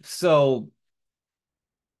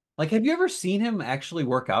 Have you ever seen him actually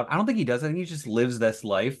work out? I don't think he does. I think he just lives this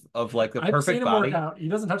life of like the perfect seen him body. Work out. He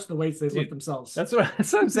doesn't touch the weights; they lift themselves. That's what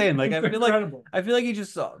I'm saying. Like I feel like he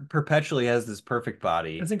just perpetually has this perfect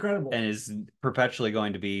body. It's incredible, and is perpetually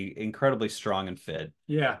going to be incredibly strong and fit.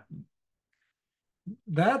 Yeah,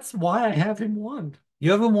 that's why I have him 1.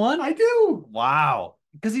 You have him 1? I do. Wow,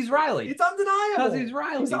 because he's Riley. It's undeniable. Because he's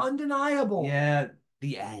Riley. He's undeniable. Yeah,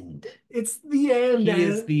 the end. It's the end. He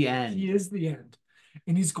is the end. He is the end.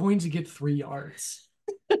 And he's going to get 3 yards.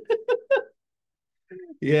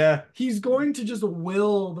 Yeah. He's going to just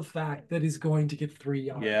will the fact that he's going to get 3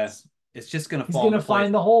 yards. Yeah. It's just going to fall into place. He's going to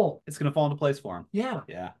find the hole. It's going to fall into place for him. Yeah.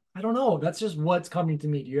 Yeah. I don't know. That's just what's coming to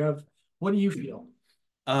me. What do you feel?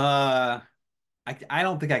 I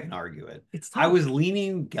don't think I can argue it. It's tough. I was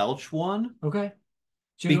leaning Gelch 1. Okay.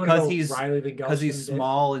 Because he's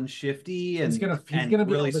small and shifty and he's gonna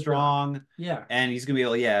be really strong. Yeah. And he's gonna be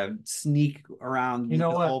able to sneak around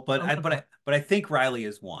the hole. But I think Riley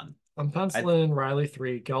is 1. I'm penciling Riley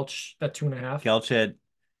 3, Gelch at 2.5. Gelch at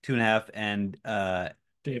 2.5 and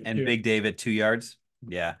Big Dave at 2 yards.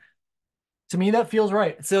 Yeah. To me, that feels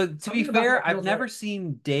right. So to be fair, I've never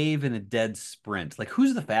seen Dave in a dead sprint. Like,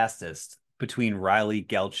 who's the fastest between Riley,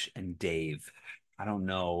 Gelch, and Dave? I don't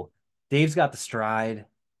know. Dave's got the stride.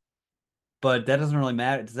 But that doesn't really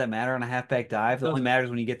matter. Does that matter on a halfback dive? It only matters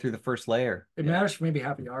when you get through the first layer. It matters for maybe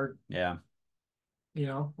half a yard. Yeah.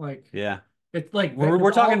 Yeah. It's like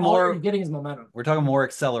we're talking more. All you're getting is momentum. We're talking more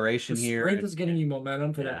acceleration here. Sprint is getting you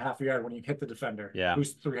momentum for that half a yard when you hit the defender. Yeah.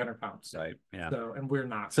 Who's 300 pounds. Right. Yeah. And we're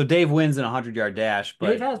not. So Dave wins in a 100-yard dash.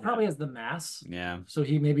 But Dave probably has the mass. Yeah. So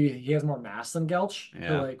he has more mass than Gelch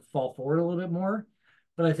to fall forward a little bit more.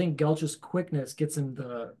 but I think Gelch's quickness gets him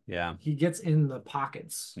he gets in the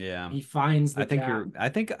pockets. Yeah. He finds the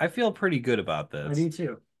I feel pretty good about this. I do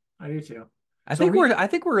too. I think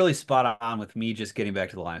we're really spot on with me just getting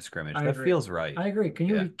back to the line of scrimmage. That feels right. I agree. Can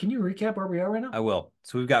you recap where we are right now? I will.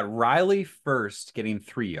 So we've got Riley first getting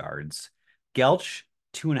 3 yards, Gelch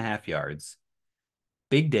 2.5 yards,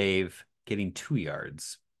 Big Dave getting 2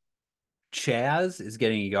 yards. Chaz is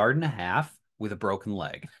getting 1.5 yards with a broken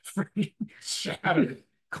leg. Shattered.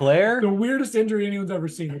 Claire, the weirdest injury anyone's ever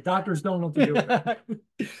seen. The doctors don't know what to do with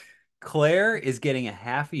it. Claire is getting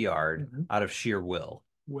 0.5 yard out of sheer will.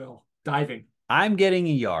 Diving. I'm getting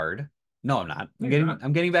 1 yard. No, I'm not.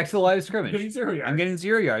 I'm getting back to the line of scrimmage. I'm getting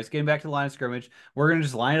 0 yards, getting back to the line of scrimmage. We're gonna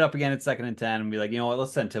just line it up again at 2nd and 10 and be like, you know what,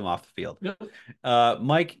 let's send Tim off the field. Yep.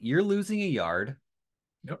 Mike, you're losing 1 yard.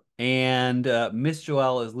 Yep. And Miss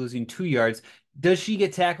Joelle is losing 2 yards. Does she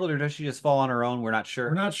get tackled or does she just fall on her own? We're not sure.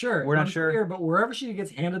 We're not sure. But wherever she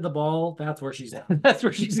gets handed the ball, that's where she's at. That's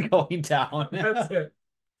where she's going down. That's it.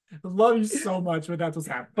 I love you so much, but that's what's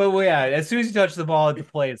happening. But yeah, as soon as you touch the ball, the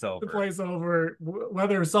play is over. The play's over,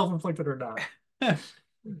 whether it's self-inflicted or not.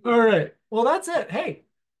 All right. Well, that's it. Hey,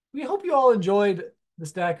 we hope you all enjoyed the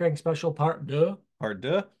Stack Rank Special Part 2.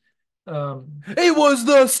 It was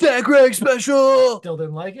the Stack Rank Special. Still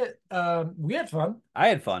didn't like it. We had fun. I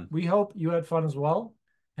had fun. We hope you had fun as well.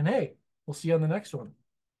 And hey, we'll see you on the next one.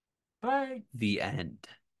 Bye. The end.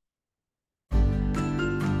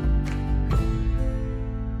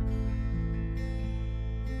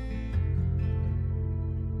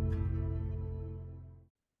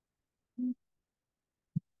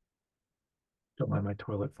 Don't mind my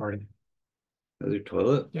toilet farting. Is your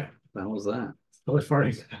toilet? Yeah. What was that? Toilet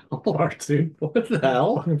farting. Farts, dude. What the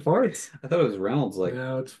hell? Fucking farts. I thought it was Reynolds.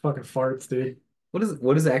 No, it's fucking farts, dude.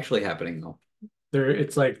 What is actually happening though?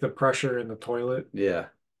 It's like the pressure in the toilet. Yeah.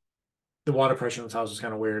 The water pressure in this house is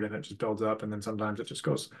kind of weird, and it just builds up, and then sometimes it just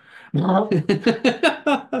goes. It'll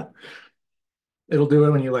do it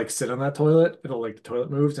when you like sit on that toilet. It'll the toilet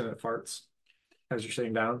moves and it farts as you're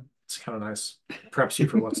sitting down. It's kind of nice. Preps you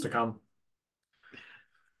for what's to come.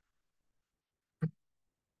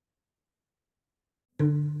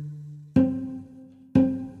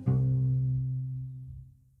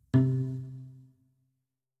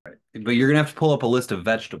 But you're gonna have to pull up a list of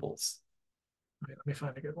vegetables. Wait, let me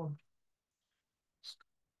find a good one.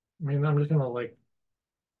 I'm just gonna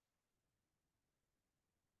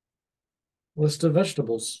list of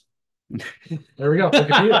vegetables. There we go.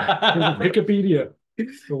 Wikipedia.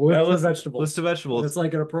 The list of vegetables. List of vegetables. It's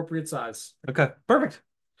like an appropriate size. Okay, perfect.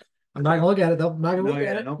 I'm not gonna look at it though. I'm not gonna look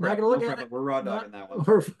at it. No I'm not gonna look at it. We're raw dogging that one.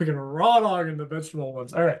 We're fucking raw dogging the vegetable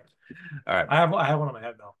ones. All right. I have one on my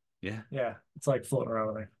head now. Yeah. Yeah. It's like floating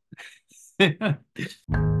around there.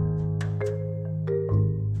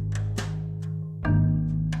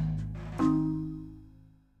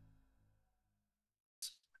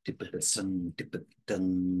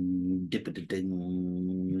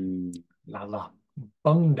 La la.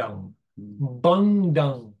 Bung dung. Bung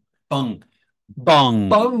dung. Bung. Bung.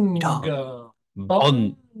 Bung dung.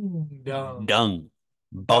 Bung dung. Dung.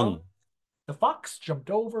 Bung. The fox jumped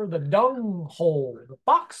over the dung hole. The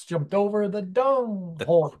fox jumped over the dung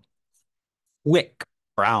hole. Quick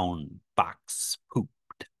brown fox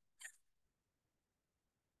pooped.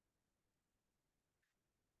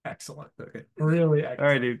 Excellent. Okay. Really excellent. All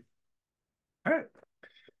right, dude. All right.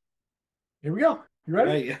 Here we go. You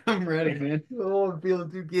ready? Right, I'm ready, man. Oh, I'm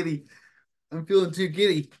feeling too giddy.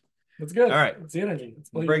 That's good. All right. It's the energy. It's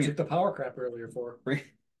what Bring you it. took the power crap earlier for. Bring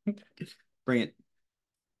it.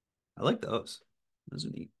 I like those. Those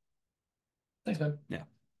are neat. Thanks, man. Yeah.